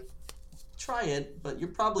like, try it, but you're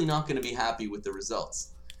probably not going to be happy with the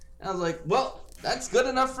results. And I was like, well, that's good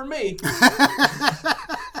enough for me.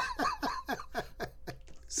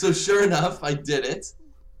 So sure enough, I did it,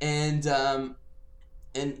 and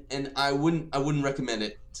I wouldn't recommend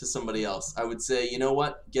it to somebody else. I would say, you know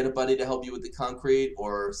what, get a buddy to help you with the concrete,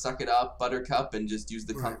 or suck it up, buttercup, and just use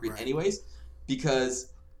the concrete anyways,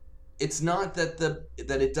 because it's not that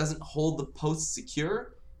it doesn't hold the posts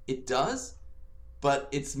secure. It does, but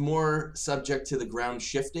it's more subject to the ground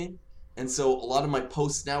shifting. And so a lot of my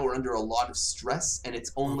posts now are under a lot of stress, and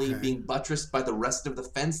it's only being buttressed by the rest of the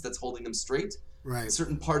fence that's holding them straight. Right.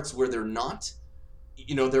 Certain parts where they're not,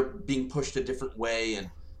 they're being pushed a different way, and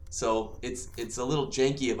so it's a little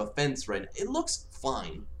janky of a fence right now. It looks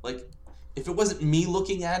fine. Like, if it wasn't me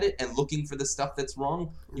looking at it and looking for the stuff that's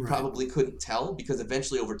wrong, you probably couldn't tell, because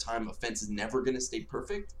eventually over time a fence is never going to stay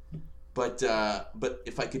perfect. But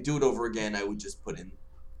if I could do it over again, I would just put in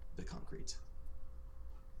the concrete.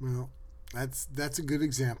 Well, that's a good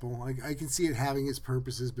example. I can see it having its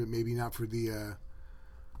purposes, but maybe not for the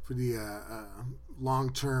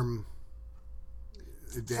long-term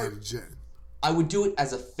advantage. I would do it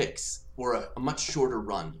as a fix or a much shorter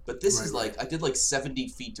run, but this is like, I did like 70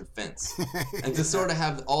 feet of fence. And to sort of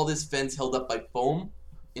have all this fence held up by foam,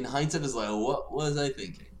 in hindsight, is like, what was I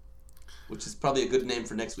thinking? Which is probably a good name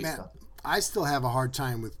for next week's topic. I still have a hard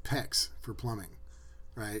time with PEX for plumbing,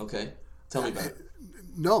 right? Okay. Tell me about it.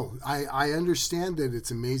 No, I understand that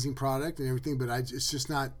it's an amazing product and everything, but it's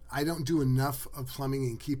just not, I don't do enough of plumbing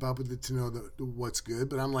and keep up with it to know what's good.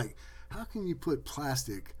 But I'm like, how can you put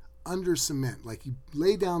plastic under cement? Like, you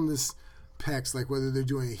lay down this PEX, like whether they're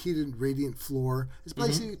doing a heated radiant floor, it's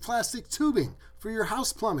basically plastic tubing for your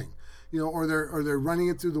house plumbing, or they're running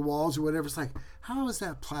it through the walls or whatever. It's like, how is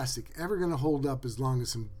that plastic ever going to hold up as long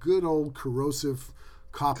as some good old corrosive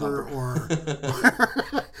copper. or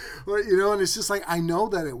and it's just like, I know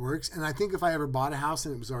that it works, and I think if I ever bought a house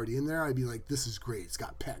and it was already in there, I'd be like, this is great, it's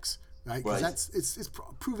got PEX, right? Because it's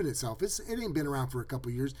proven itself. It ain't been around for a couple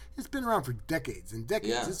of years, it's been around for decades and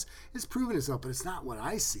decades. It's proven itself, but it's not what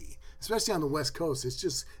I see, especially on the West Coast. It's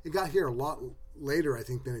just, it got here a lot later, I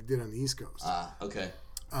think, than it did on the East Coast. Okay.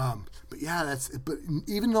 But yeah, but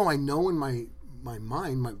even though I know in my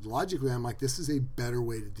mind, logically, I'm like, this is a better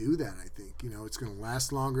way to do that. I think, it's going to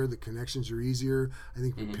last longer. The connections are easier. I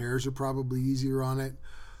think repairs are probably easier on it.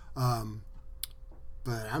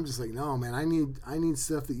 But I'm just like, no, man, I need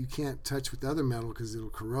stuff that you can't touch with other metal because it'll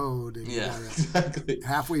corrode. And you gotta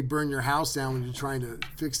halfway burn your house down when you're trying to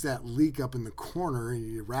fix that leak up in the corner,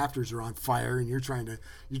 and your rafters are on fire, and you're trying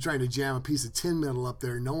to jam a piece of tin metal up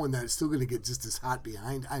there, knowing that it's still going to get just as hot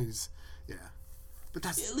behind. But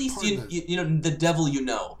that's at least the devil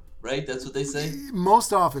right? That's what they say.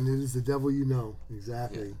 Most often, it is the devil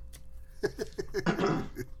exactly. Yeah.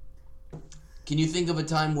 Can you think of a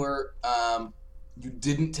time where you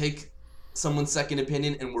didn't take someone's second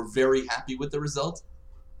opinion and were very happy with the result?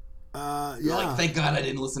 You're like, thank God I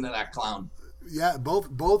didn't listen to that clown. Yeah,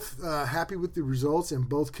 both happy with the results, and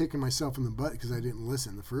both kicking myself in the butt because I didn't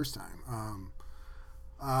listen the first time.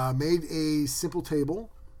 Made a simple table.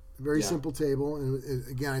 Very simple table, and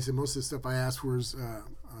again, I said most of the stuff I asked for was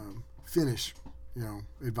finish,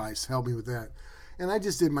 advice. Help me with that, and I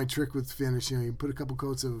just did my trick with finish. You put a couple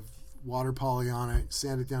coats of water poly on it,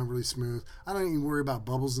 sand it down really smooth. I don't even worry about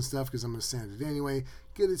bubbles and stuff because I'm going to sand it anyway.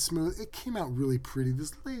 Get it smooth. It came out really pretty.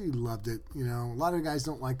 This lady loved it. A lot of guys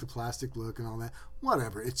don't like the plastic look and all that.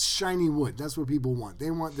 Whatever. It's shiny wood. That's what people want.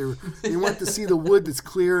 They want to see the wood that's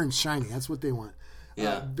clear and shiny. That's what they want.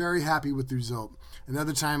 Yeah. Very happy with the result.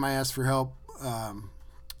 Another time I asked for help. I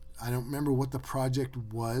don't remember what the project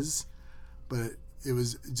was, but it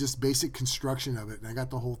was just basic construction of it, and I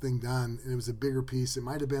got the whole thing done. And it was a bigger piece. It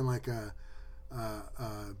might have been like a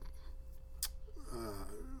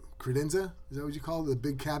credenza. Is that what you call it? The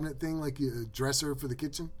big cabinet thing, like a dresser for the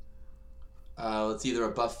kitchen? It's either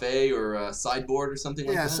a buffet or a sideboard or something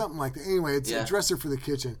like that. Yeah, something like that. Anyway, it's a dresser for the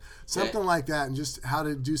kitchen. Something like that, and just how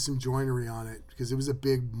to do some joinery on it, because it was a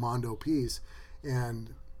big Mondo piece. And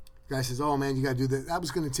the guy says, oh, man, you got to do that. That was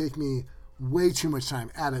going to take me way too much time.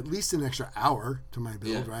 Add at least an extra hour to my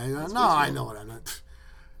build, right? No, I know what I'm not.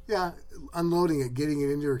 Yeah, unloading it, getting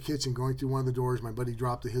it into her kitchen, going through one of the doors. My buddy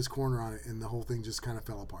dropped his corner on it, and the whole thing just kind of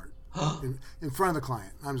fell apart in front of the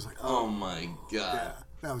client. I'm just like, oh my god. Yeah,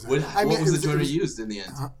 that was. What was the joiner used in the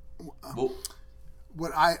end?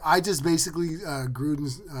 What I just basically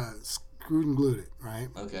screwed and glued it, right?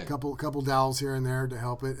 Okay. Couple dowels here and there to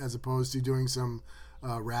help it, as opposed to doing some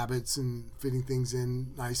rabbets and fitting things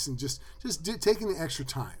in nice and just taking the extra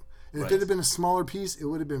time. And if it had been a smaller piece, it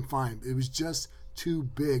would have been fine. It was just too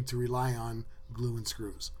big to rely on glue and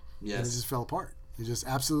screws. Yes. And it just fell apart. It just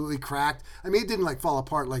absolutely cracked. I mean, it didn't like fall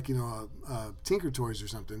apart like, Tinker Toys or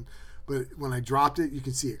something. But when I dropped it, you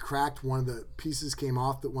can see it cracked. One of the pieces came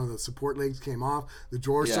off. One of the support legs came off. The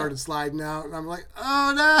drawer started sliding out. And I'm like,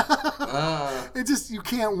 oh, no. It just, you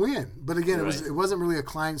can't win. But again, it wasn't really a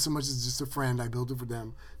client so much as just a friend. I built it for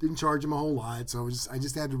them. Didn't charge them a whole lot. So I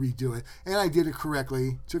just had to redo it. And I did it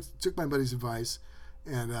correctly. Took my buddy's advice.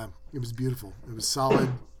 And it was beautiful. It was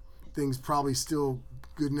solid. Things probably still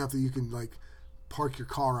good enough that you can, like, park your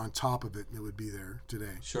car on top of it and it would be there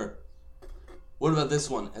today. Sure. What about this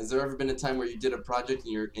one? Has there ever been a time where you did a project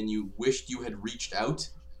and you wished you had reached out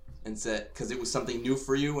and said, because it was something new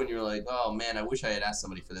for you, and you're like, oh man, I wish I had asked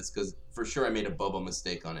somebody for this, because for sure I made a Bobo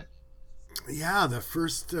mistake on it. Yeah, the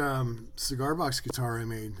first cigar box guitar I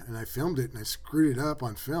made, and I filmed it and I screwed it up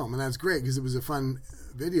on film, and that's great because it was a fun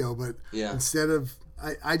video. But instead of,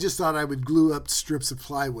 I just thought I would glue up strips of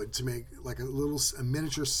plywood to make like a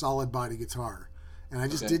miniature solid body guitar, and I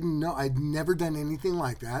just didn't know. I'd never done anything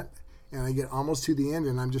like that. And I get almost to the end,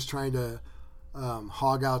 and I'm just trying to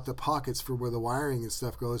hog out the pockets for where the wiring and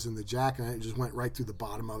stuff goes in the jack, and it just went right through the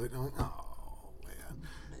bottom of it. And I'm like, oh man,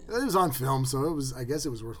 it was on film, so I guess it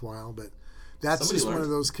was worthwhile. But that's somebody just learned. One of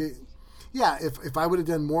those cases. Yeah, if I would have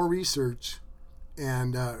done more research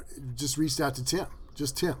and just reached out to Tim,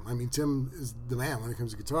 just Tim. I mean, Tim is the man when it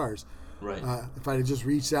comes to guitars. Right. If I had just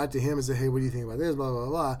reached out to him and said, hey, what do you think about this, blah, blah,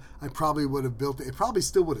 blah, I probably would have built it. It probably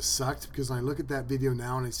still would have sucked, because when I look at that video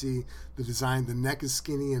now and I see the design, the neck is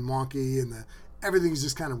skinny and wonky and everything's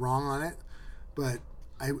just kind of wrong on it. But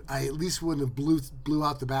I at least wouldn't have blew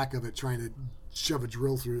out the back of it trying to shove a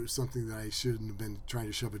drill through something that I shouldn't have been trying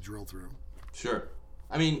to shove a drill through. Sure.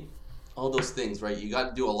 I mean, all those things, right? You got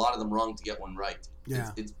to do a lot of them wrong to get one right.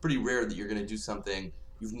 Yeah. It's pretty rare that you're going to do something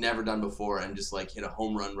you've never done before and just like hit a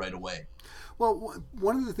home run right away. Well,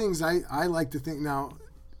 one of the things I like to think now,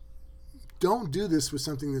 don't do this with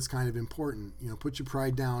something that's kind of important. Put your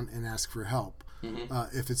pride down and ask for help.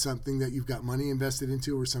 Mm-hmm. If it's something that you've got money invested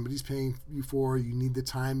into or somebody's paying you for, you need the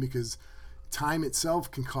time, because time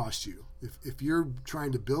itself can cost you. If you're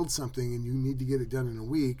trying to build something and you need to get it done in a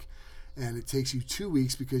week and it takes you 2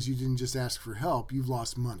 weeks because you didn't just ask for help, you've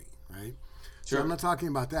lost money, right? Sure. So I'm not talking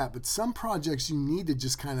about that, but some projects you need to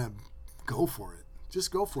just kind of go for it.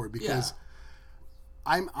 Just go for it, because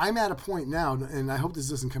I'm at a point now, and I hope this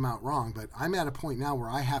doesn't come out wrong, but I'm at a point now where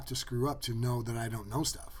I have to screw up to know that I don't know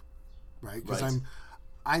stuff, right? Because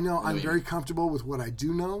I know I'm very comfortable with what I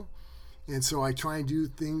do know, and so I try and do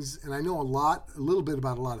things, and I know a little bit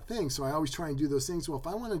about a lot of things, so I always try and do those things. Well, if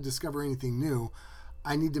I want to discover anything new,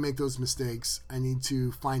 I need to make those mistakes. I need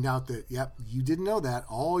to find out that, yep, you didn't know that.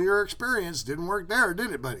 All your experience didn't work there, did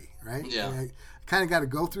it, buddy? Right? Yeah. And I kind of got to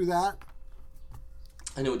go through that.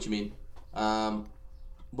 I know what you mean.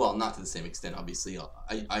 Well, not to the same extent, obviously.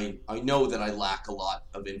 I know that I lack a lot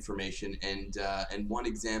of information, and one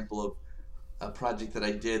example of a project that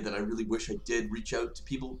I did that I really wish I did reach out to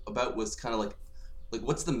people about was kind of like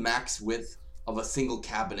what's the max width of a single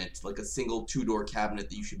cabinet, like a single 2-door cabinet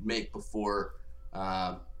that you should make before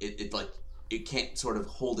it can't sort of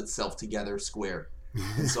hold itself together square.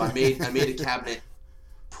 And so I made a cabinet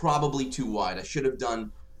probably too wide. I should have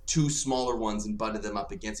done 2 smaller ones and butted them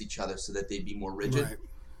up against each other so that they'd be more rigid. Right.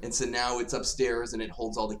 And so now it's upstairs and it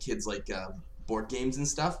holds all the kids' board games and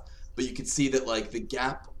stuff. But you can see that the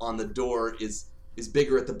gap on the door is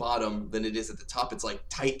bigger at the bottom than it is at the top. It's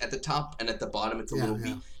tight at the top, and at the bottom it's a little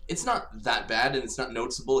bit. It's not that bad, and it's not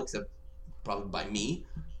noticeable except probably by me.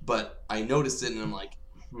 But I noticed it, and I'm like,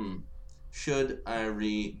 should I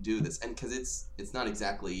redo this? And because it's not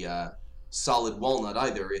exactly solid walnut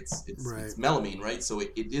either. It's melamine, right? So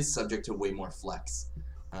it is subject to way more flex.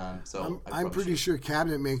 So I'm pretty sure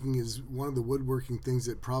cabinet making is one of the woodworking things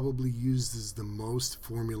that probably uses the most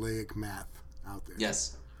formulaic math out there.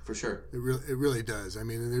 Yes, for sure. It really does. I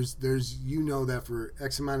mean, there's that for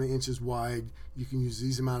X amount of inches wide, you can use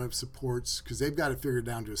these amount of supports, because they've got it figured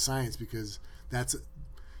down to a science, because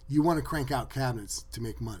you want to crank out cabinets to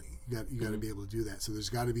make money. You got to be able to do that. So there's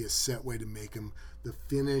got to be a set way to make them. The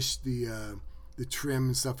finish, the trim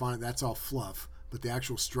and stuff on it, that's all fluff. But the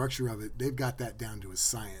actual structure of it, they've got that down to a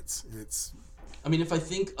science. And I mean, if I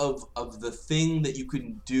think of the thing that you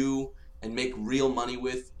can do and make real money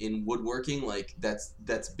with in woodworking, like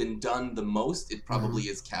that's been done the most, it probably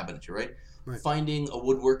is cabinetry, right? Finding a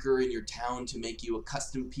woodworker in your town to make you a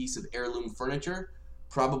custom piece of heirloom furniture,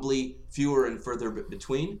 probably fewer and further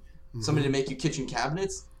between. Somebody to make you kitchen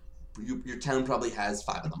cabinets, your town probably has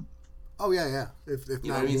 5 of them. Oh yeah. If you not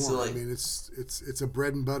know what I mean? more. So, like, I mean, it's a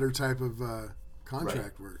bread and butter type of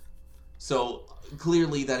contract work. So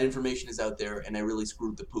clearly that information is out there, and I really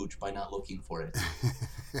screwed the pooch by not looking for it.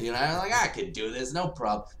 You know, I'm like, I can do this, no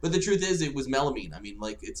problem. But the truth is, it was melamine. I mean,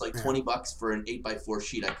 like, it's like $20 for an 8x4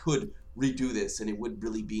 sheet. I could redo this, and it would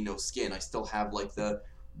really be no skin. I still have like the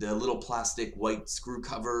little plastic white screw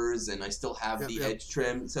covers, and I still have the edge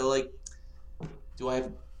trim. So, like, do I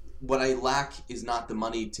have? What I lack is not the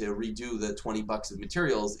money to redo the $20 of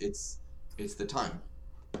materials. It's the time.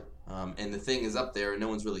 And the thing is up there, and no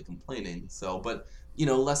one's really complaining. So, but you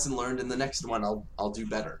know, lesson learned. In the next one, I'll do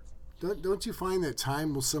better. Don't you find that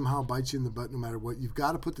time will somehow bite you in the butt no matter what? You've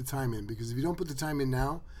got to put the time in, because if you don't put the time in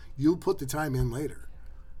now, you'll put the time in later.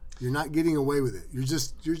 You're not getting away with it. You're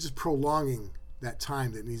just prolonging that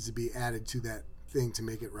time that needs to be added to that thing to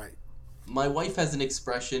make it right. My wife has an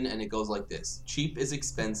expression, and it goes like this: cheap is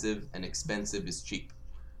expensive, and expensive is cheap.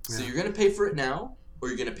 So you're going to pay for it now, or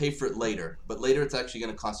you're going to pay for it later. But later, it's actually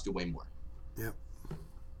going to cost you way more. Yep.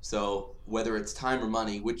 So whether it's time or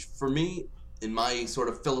money, which for me, in my sort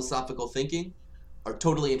of philosophical thinking, are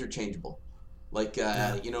totally interchangeable. Like,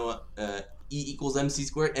 you know, E equals MC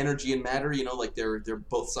squared, energy and matter, you know, like they're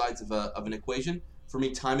both sides of an equation. For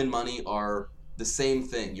me, time and money are the same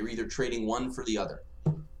thing. You're either trading one for the other.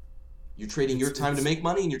 You're trading your time to make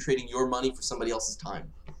money, and you're trading your money for somebody else's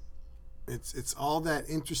time. It's all that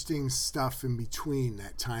interesting stuff in between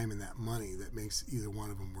that time and that money that makes either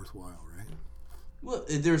one of them worthwhile, right? Well,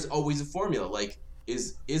 there's always a formula. Like,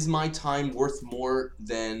 is my time worth more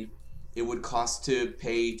than it would cost to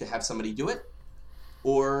pay to have somebody do it?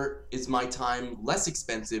 Or is my time less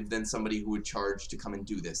expensive than somebody who would charge to come and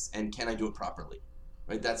do this? And can I do it properly?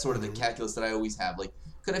 Right? That's sort of the calculus that I always have. Like,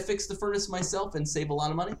 could I fix the furnace myself and save a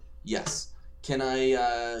lot of money? Yes. Can I,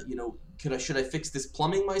 should I fix this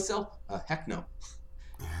plumbing myself? Heck no.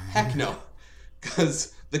 Heck no.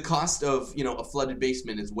 Because the cost of, a flooded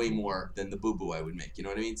basement is way more than the boo-boo I would make. You know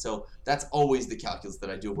what I mean? So that's always the calculus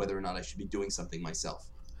that I do of whether or not I should be doing something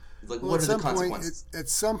myself. Like, what are the consequences? At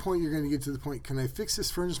some point, you're going to get to the point, can I fix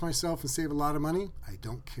this furnace myself and save a lot of money? I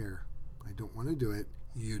don't care. I don't want to do it.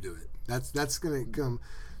 You do it. That's going to come.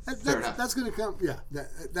 That's going to come. Yeah,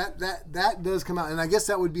 that does come out. And I guess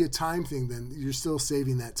that would be a time thing then. You're still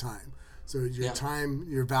saving that time. So your time,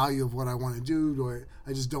 your value of what I want to do, or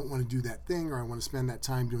I just don't want to do that thing, or I want to spend that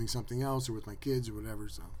time doing something else or with my kids or whatever.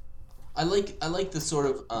 So I like the sort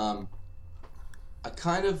of I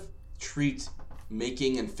kind of treat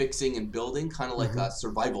making and fixing and building kind of like a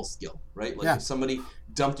survival skill, right? Like if somebody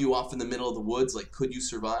dumped you off in the middle of the woods, like, could you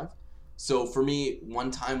survive? So for me,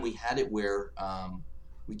 one time we had it where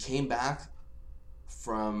we came back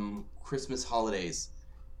from Christmas holidays,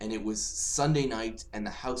 and it was Sunday night, and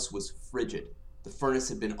the house was frigid. The furnace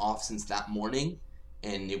had been off since that morning,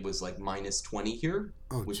 and it was like minus 20 here,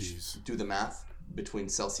 do the math between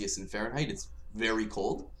Celsius and Fahrenheit. It's very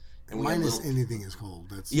cold. And minus anything is cold.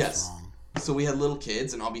 That's wrong. So we had little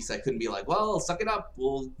kids, and obviously I couldn't be like, well, suck it up.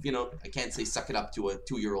 Well, I can't say suck it up to a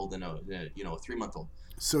 2-year-old and a 3-month-old.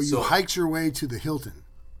 So you hiked your way to the Hilton.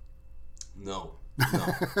 No.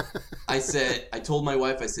 I told my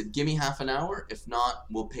wife, I said, give me half an hour. If not,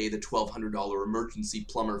 we'll pay the $1,200 emergency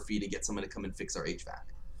plumber fee to get someone to come and fix our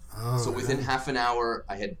HVAC. So within half an hour,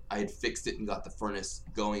 I had fixed it and got the furnace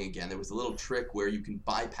going again. There was a little trick where you can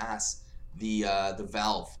bypass the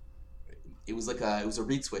valve. It was a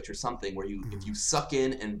reed switch or something where if you suck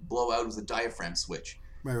in and blow out, it was a diaphragm switch.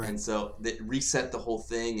 Right. And so that reset the whole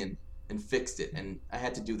thing and fixed it. And I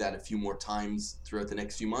had to do that a few more times throughout the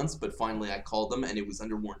next few months, but finally I called them, and it was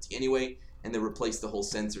under warranty anyway, and they replaced the whole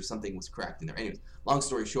sensor. Something was cracked in there. Anyways, long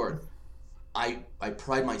story short, I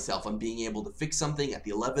pride myself on being able to fix something at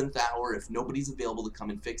the 11th hour if nobody's available to come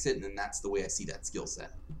and fix it, and then that's the way I see that skill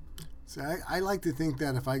set. So I like to think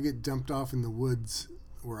that if I get dumped off in the woods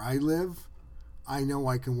where I live, I know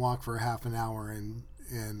I can walk for half an hour and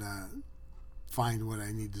find what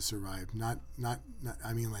I need to survive. Not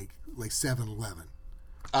I mean like 7-Eleven.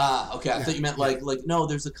 Okay. I thought you meant like no,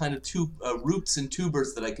 there's a kind of roots and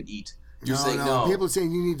tubers that I could eat. You're saying no. People are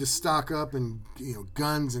saying you need to stock up and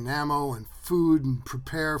guns and ammo and food and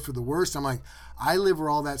prepare for the worst. I'm like, I live where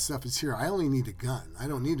all that stuff is here. I only need a gun. I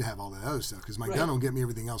don't need to have all that other stuff because my gun will get me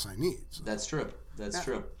everything else I need. So. That's true. That's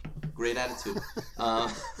true. Great attitude.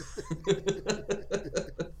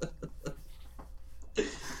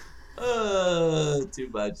 Too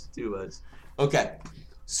much. Okay,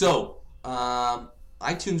 so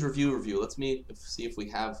iTunes review. Let's see if we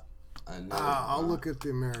have another. I'll look at the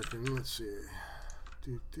American. Let's see.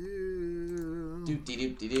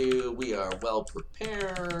 We are well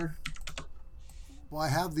prepared. Well, I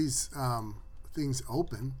have these things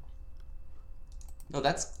open. No,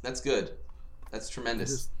 that's good. That's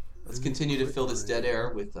tremendous. Let's continue to fill this dead air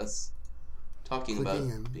with us talking about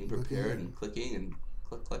being prepared and clicking and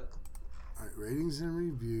click. All right, ratings and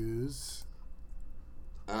reviews.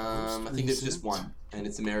 I think there's just one, and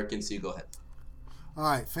it's American, so you go ahead. All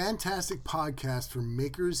right, fantastic podcast for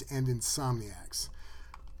makers and insomniacs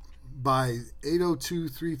by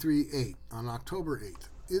 802338 on October 8th.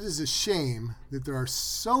 It is a shame that there are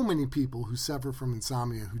so many people who suffer from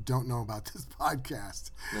insomnia who don't know about this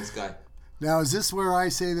podcast. Nice guy. Now, is this where I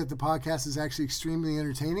say that the podcast is actually extremely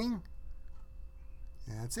entertaining?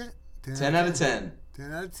 Yeah, that's it. 10 out of 10.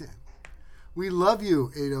 10 out of 10. We love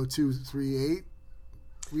you, 80238.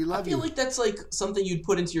 We love you. I feel like that's like something you'd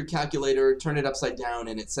put into your calculator, turn it upside down,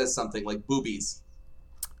 and it says something like boobies.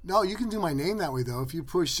 No, you can do my name that way, though. If you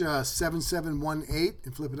push 7718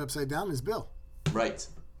 and flip it upside down, it's Bill. Right.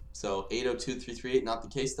 So 802338, not the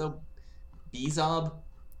case, though. Bezob,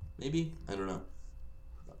 maybe? I don't know.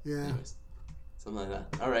 Yeah. Anyways, something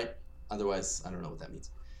like that. All right. Otherwise, I don't know what that means.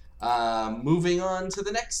 Moving on to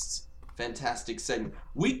the next fantastic segment.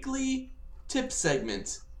 Weekly tip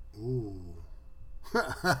segment. Ooh.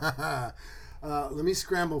 Let me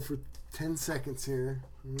scramble for 10 seconds here.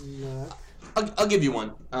 I'll give you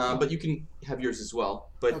one, but you can have yours as well.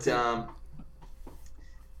 But okay.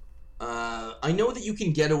 I know that you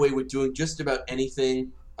can get away with doing just about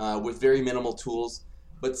anything with very minimal tools,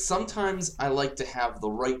 but sometimes I like to have the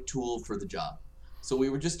right tool for the job. So we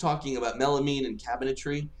were just talking about melamine and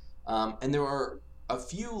cabinetry, and there are a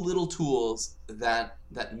few little tools that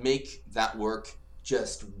make that work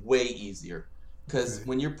just way easier. Because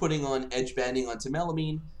when you're putting on edge banding onto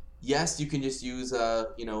melamine, yes, you can just use a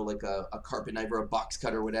carpet knife or a box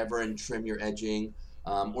cutter or whatever and trim your edging,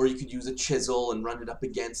 or you could use a chisel and run it up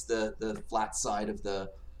against the flat side of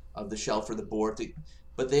the shelf or the board.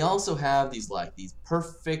 But they also have these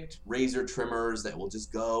perfect razor trimmers that will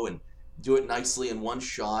just go and do it nicely in one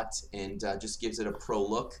shot and just gives it a pro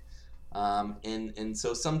look. And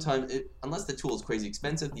so sometimes, unless the tool is crazy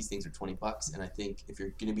expensive, these things are $20. And I think if you're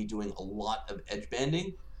going to be doing a lot of edge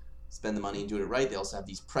banding, spend the money and do it right. They also have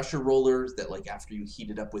these pressure rollers that, like, after you heat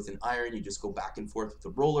it up with an iron, you just go back and forth with the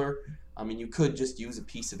roller. I mean, you could just use a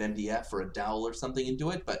piece of MDF or a dowel or something and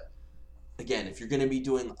do it. But again, if you're going to be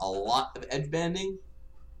doing a lot of edge banding,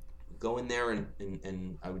 go in there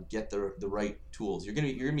and I would get the right tools. You're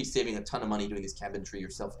gonna be saving a ton of money doing this cabinetry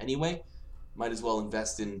yourself anyway. Might as well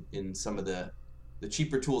invest in some of the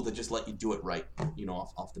cheaper tools that just let you do it right,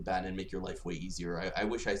 off the bat and make your life way easier. I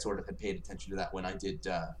wish I sort of had paid attention to that when I did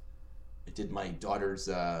my daughter's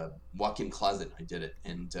walk-in closet. I did it,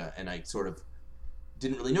 and I sort of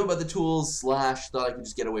didn't really know about the tools / thought I could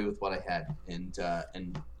just get away with what I had, and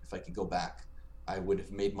if I could go back, I would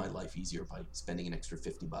have made my life easier by spending an extra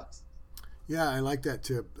 $50. Yeah, I like that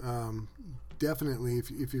tip. Definitely,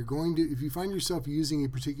 if you find yourself using a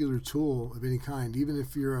particular tool of any kind, even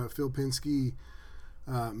if you're a Phil Pinsky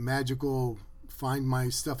magical find my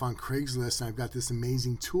stuff on Craigslist and I've got this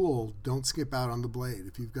amazing tool, don't skip out on the blade.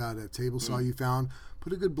 If you've got a table saw you found,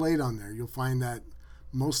 put a good blade on there. You'll find that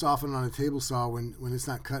most often on a table saw, when it's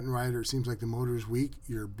not cutting right or it seems like the motor is weak,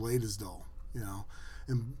 your blade is dull.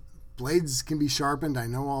 And blades can be sharpened. I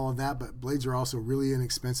know all of that, but blades are also really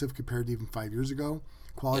inexpensive compared to even 5 years ago.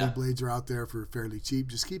 Quality blades are out there for fairly cheap.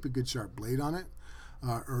 Just keep a good sharp blade on it,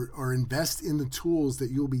 or invest in the tools that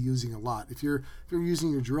you'll be using a lot. If you're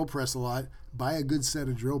using your drill press a lot, buy a good set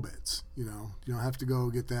of drill bits. You don't have to go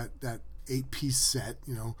get that 8-piece set.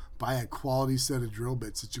 Buy a quality set of drill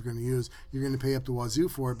bits that you're going to use. You're going to pay up the wazoo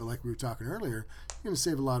for it, but like we were talking earlier, you're going to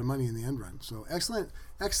save a lot of money in the end run. So excellent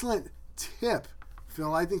tip,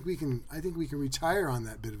 Phil. I think we can retire on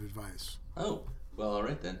that bit of advice. Oh, well, all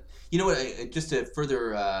right then. You know what? Just to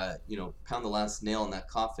further, pound the last nail in that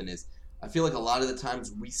coffin is, I feel like a lot of the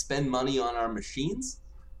times we spend money on our machines,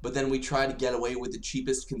 but then we try to get away with the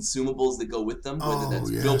cheapest consumables that go with them, whether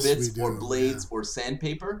that's drill bits or blades or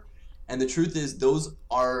sandpaper. And the truth is, those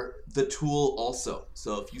are the tool also.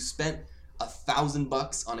 So if you spent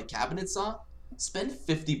 $1,000 on a cabinet saw, spend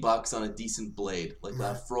 $50 on a decent blade, like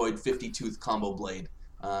a Freud 50-tooth combo blade,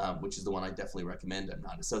 which is the one I definitely recommend. I'm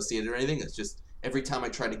not associated or anything. It's just every time I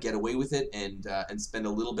try to get away with it and spend a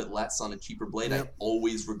little bit less on a cheaper blade, I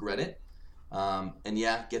always regret it.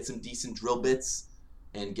 Get some decent drill bits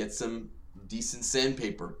and get some decent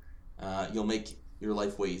sandpaper. You'll make your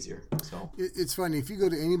life way easier. So it's funny. If you go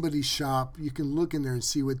to anybody's shop, you can look in there and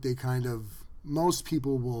see what they most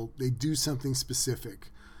people they do something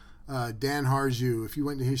specific. Dan Harju, if you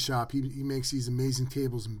went to his shop, he makes these amazing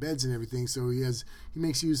tables and beds and everything. So he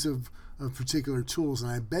makes use of particular tools.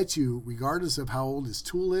 And I bet you, regardless of how old his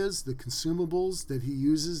tool is, the consumables that he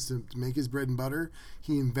uses to make his bread and butter,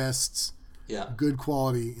 he invests good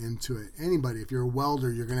quality into it. Anybody, if you're a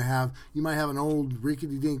welder, you might have an old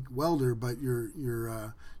rickety-dink welder, but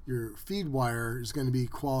your feed wire is going to be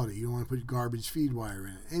quality. You don't want to put garbage feed wire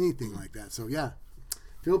in it, anything like that. So yeah,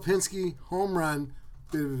 Phil Pinsky, home run,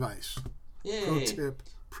 bit of advice. Yay.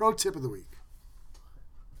 Pro tip of the week.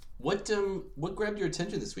 What grabbed your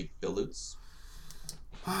attention this week, Bill Lutz?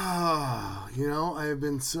 I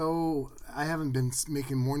haven't been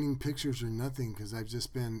making morning pictures or nothing because I've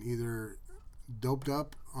just been either doped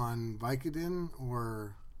up on Vicodin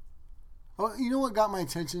or... Oh, you know what got my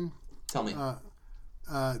attention? Tell me.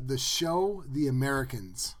 The show The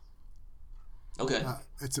Americans. Okay.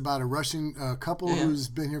 It's about a Russian couple who's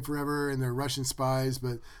been here forever, and they're Russian spies,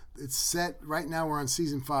 but it's set, right now we're on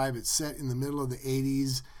season 5, it's set in the middle of the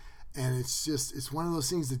 80s, and it's one of those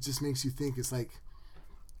things that just makes you think. It's like,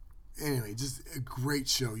 anyway, just a great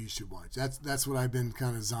show you should watch. That's what I've been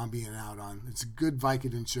kind of zombieing out on. It's a good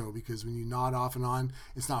Vicodin show because when you nod off and on,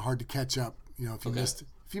 it's not hard to catch up. You know, if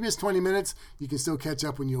you missed 20 minutes, you can still catch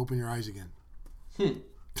up when you open your eyes again.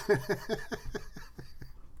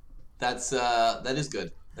 That is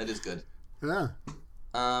good. That is good. Yeah.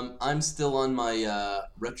 I'm still on my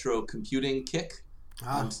retro computing kick.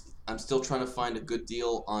 I'm still trying to find a good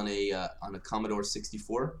deal on a Commodore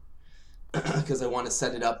 64 because I want to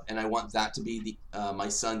set it up and I want that to be my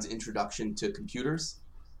son's introduction to computers.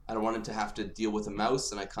 I don't want him to have to deal with a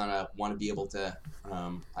mouse, and I kind of want to be able to.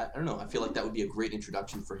 I don't know. I feel like that would be a great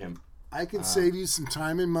introduction for him. I can save you some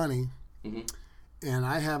time and money. Mm-hmm. And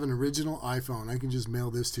I have an original iPhone. I can just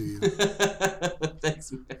mail this to you.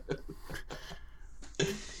 Thanks, man.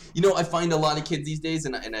 You know, I find a lot of kids these days,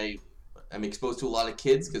 and I'm exposed to a lot of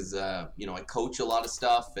kids because, I coach a lot of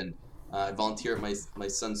stuff, and I volunteer at my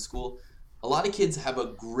son's school. A lot of kids have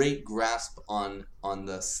a great grasp on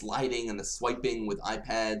the sliding and the swiping with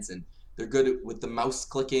iPads, and they're good with the mouse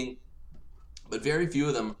clicking, but very few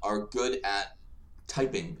of them are good at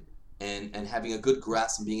typing and having a good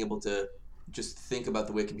grasp and being able to just think about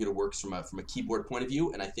the way a computer works from a keyboard point of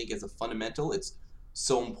view. And I think as a fundamental, it's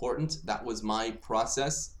so important. That was my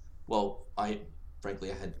process. Well, I'm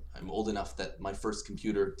old enough that my first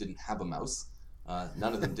computer didn't have a mouse.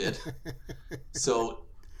 None of them did. So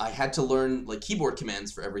I had to learn like keyboard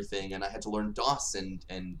commands for everything, and I had to learn DOS and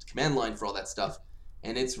command line for all that stuff.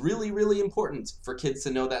 And it's really, really important for kids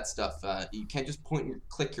to know that stuff. You can't just point and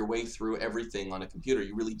click your way through everything on a computer.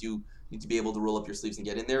 You really do need to be able to roll up your sleeves and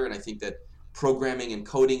get in there. And I think that programming and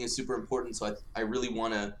coding is super important. So I really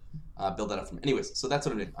want to build that up from. Anyways, so that's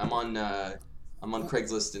what I'm doing. I'm on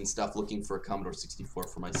Craigslist and stuff looking for a Commodore 64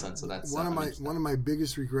 for my son. So that's one of my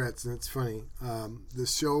biggest regrets. And it's funny. The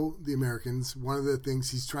show The Americans. One of the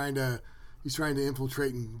things he's trying to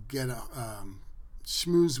infiltrate and get a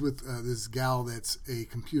schmooze with this gal that's a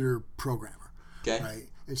computer programmer. Okay. Right.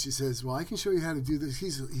 And she says, "Well, I can show you how to do this."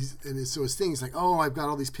 So his thing is like, "Oh, I've got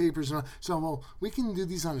all these papers, and all. So well, we can do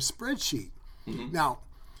these on a spreadsheet." Mm-hmm. Now,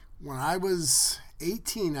 when I was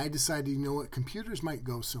 18, I decided, you know what, computers might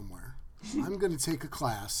go somewhere. I'm going to take a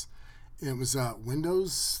class, and it was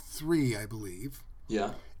Windows 3, I believe.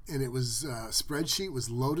 Yeah. And it was spreadsheet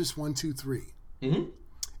was Lotus 123. Mm-hmm.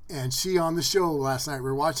 And she on the show last night, we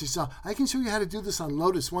were watching, she said, "I can show you how to do this on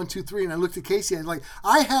Lotus 123. And I looked at Casey and I was like,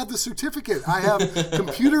 "I have the certificate. I have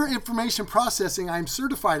computer information processing. I'm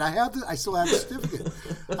certified. I still have the certificate.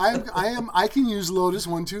 I can use Lotus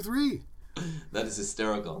 123. That is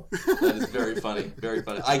hysterical. That is very funny. Very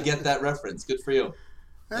funny. I get that reference. Good for you.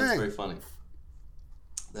 That's very funny.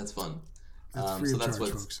 That's fun. That's free of charge,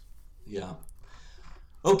 folks. Yeah.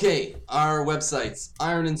 Okay, our websites,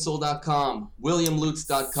 ironandsoul.com,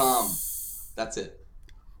 williamlutz.com. That's it.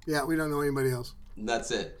 Yeah, we don't know anybody else.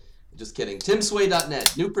 That's it. Just kidding.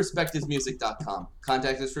 timsway.net, newperspectivesmusic.com.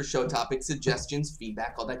 Contact us for show topics, suggestions,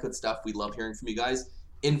 feedback, all that good stuff. We love hearing from you guys.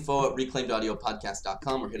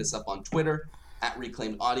 info@reclaimedaudiopodcast.com, or hit us up on Twitter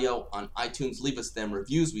 @reclaimedaudio. On iTunes, leave us them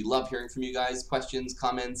reviews. We love hearing from you guys. Questions,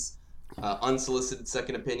 comments, unsolicited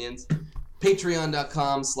second opinions.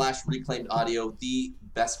 Patreon.com/reclaimedaudio, the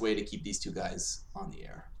best way to keep these two guys on the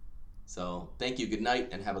air. So thank you, good night,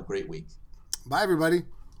 and have a great week. Bye, everybody.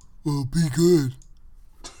 Well, be good.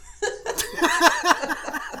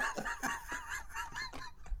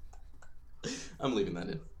 I'm leaving that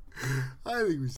in. I think we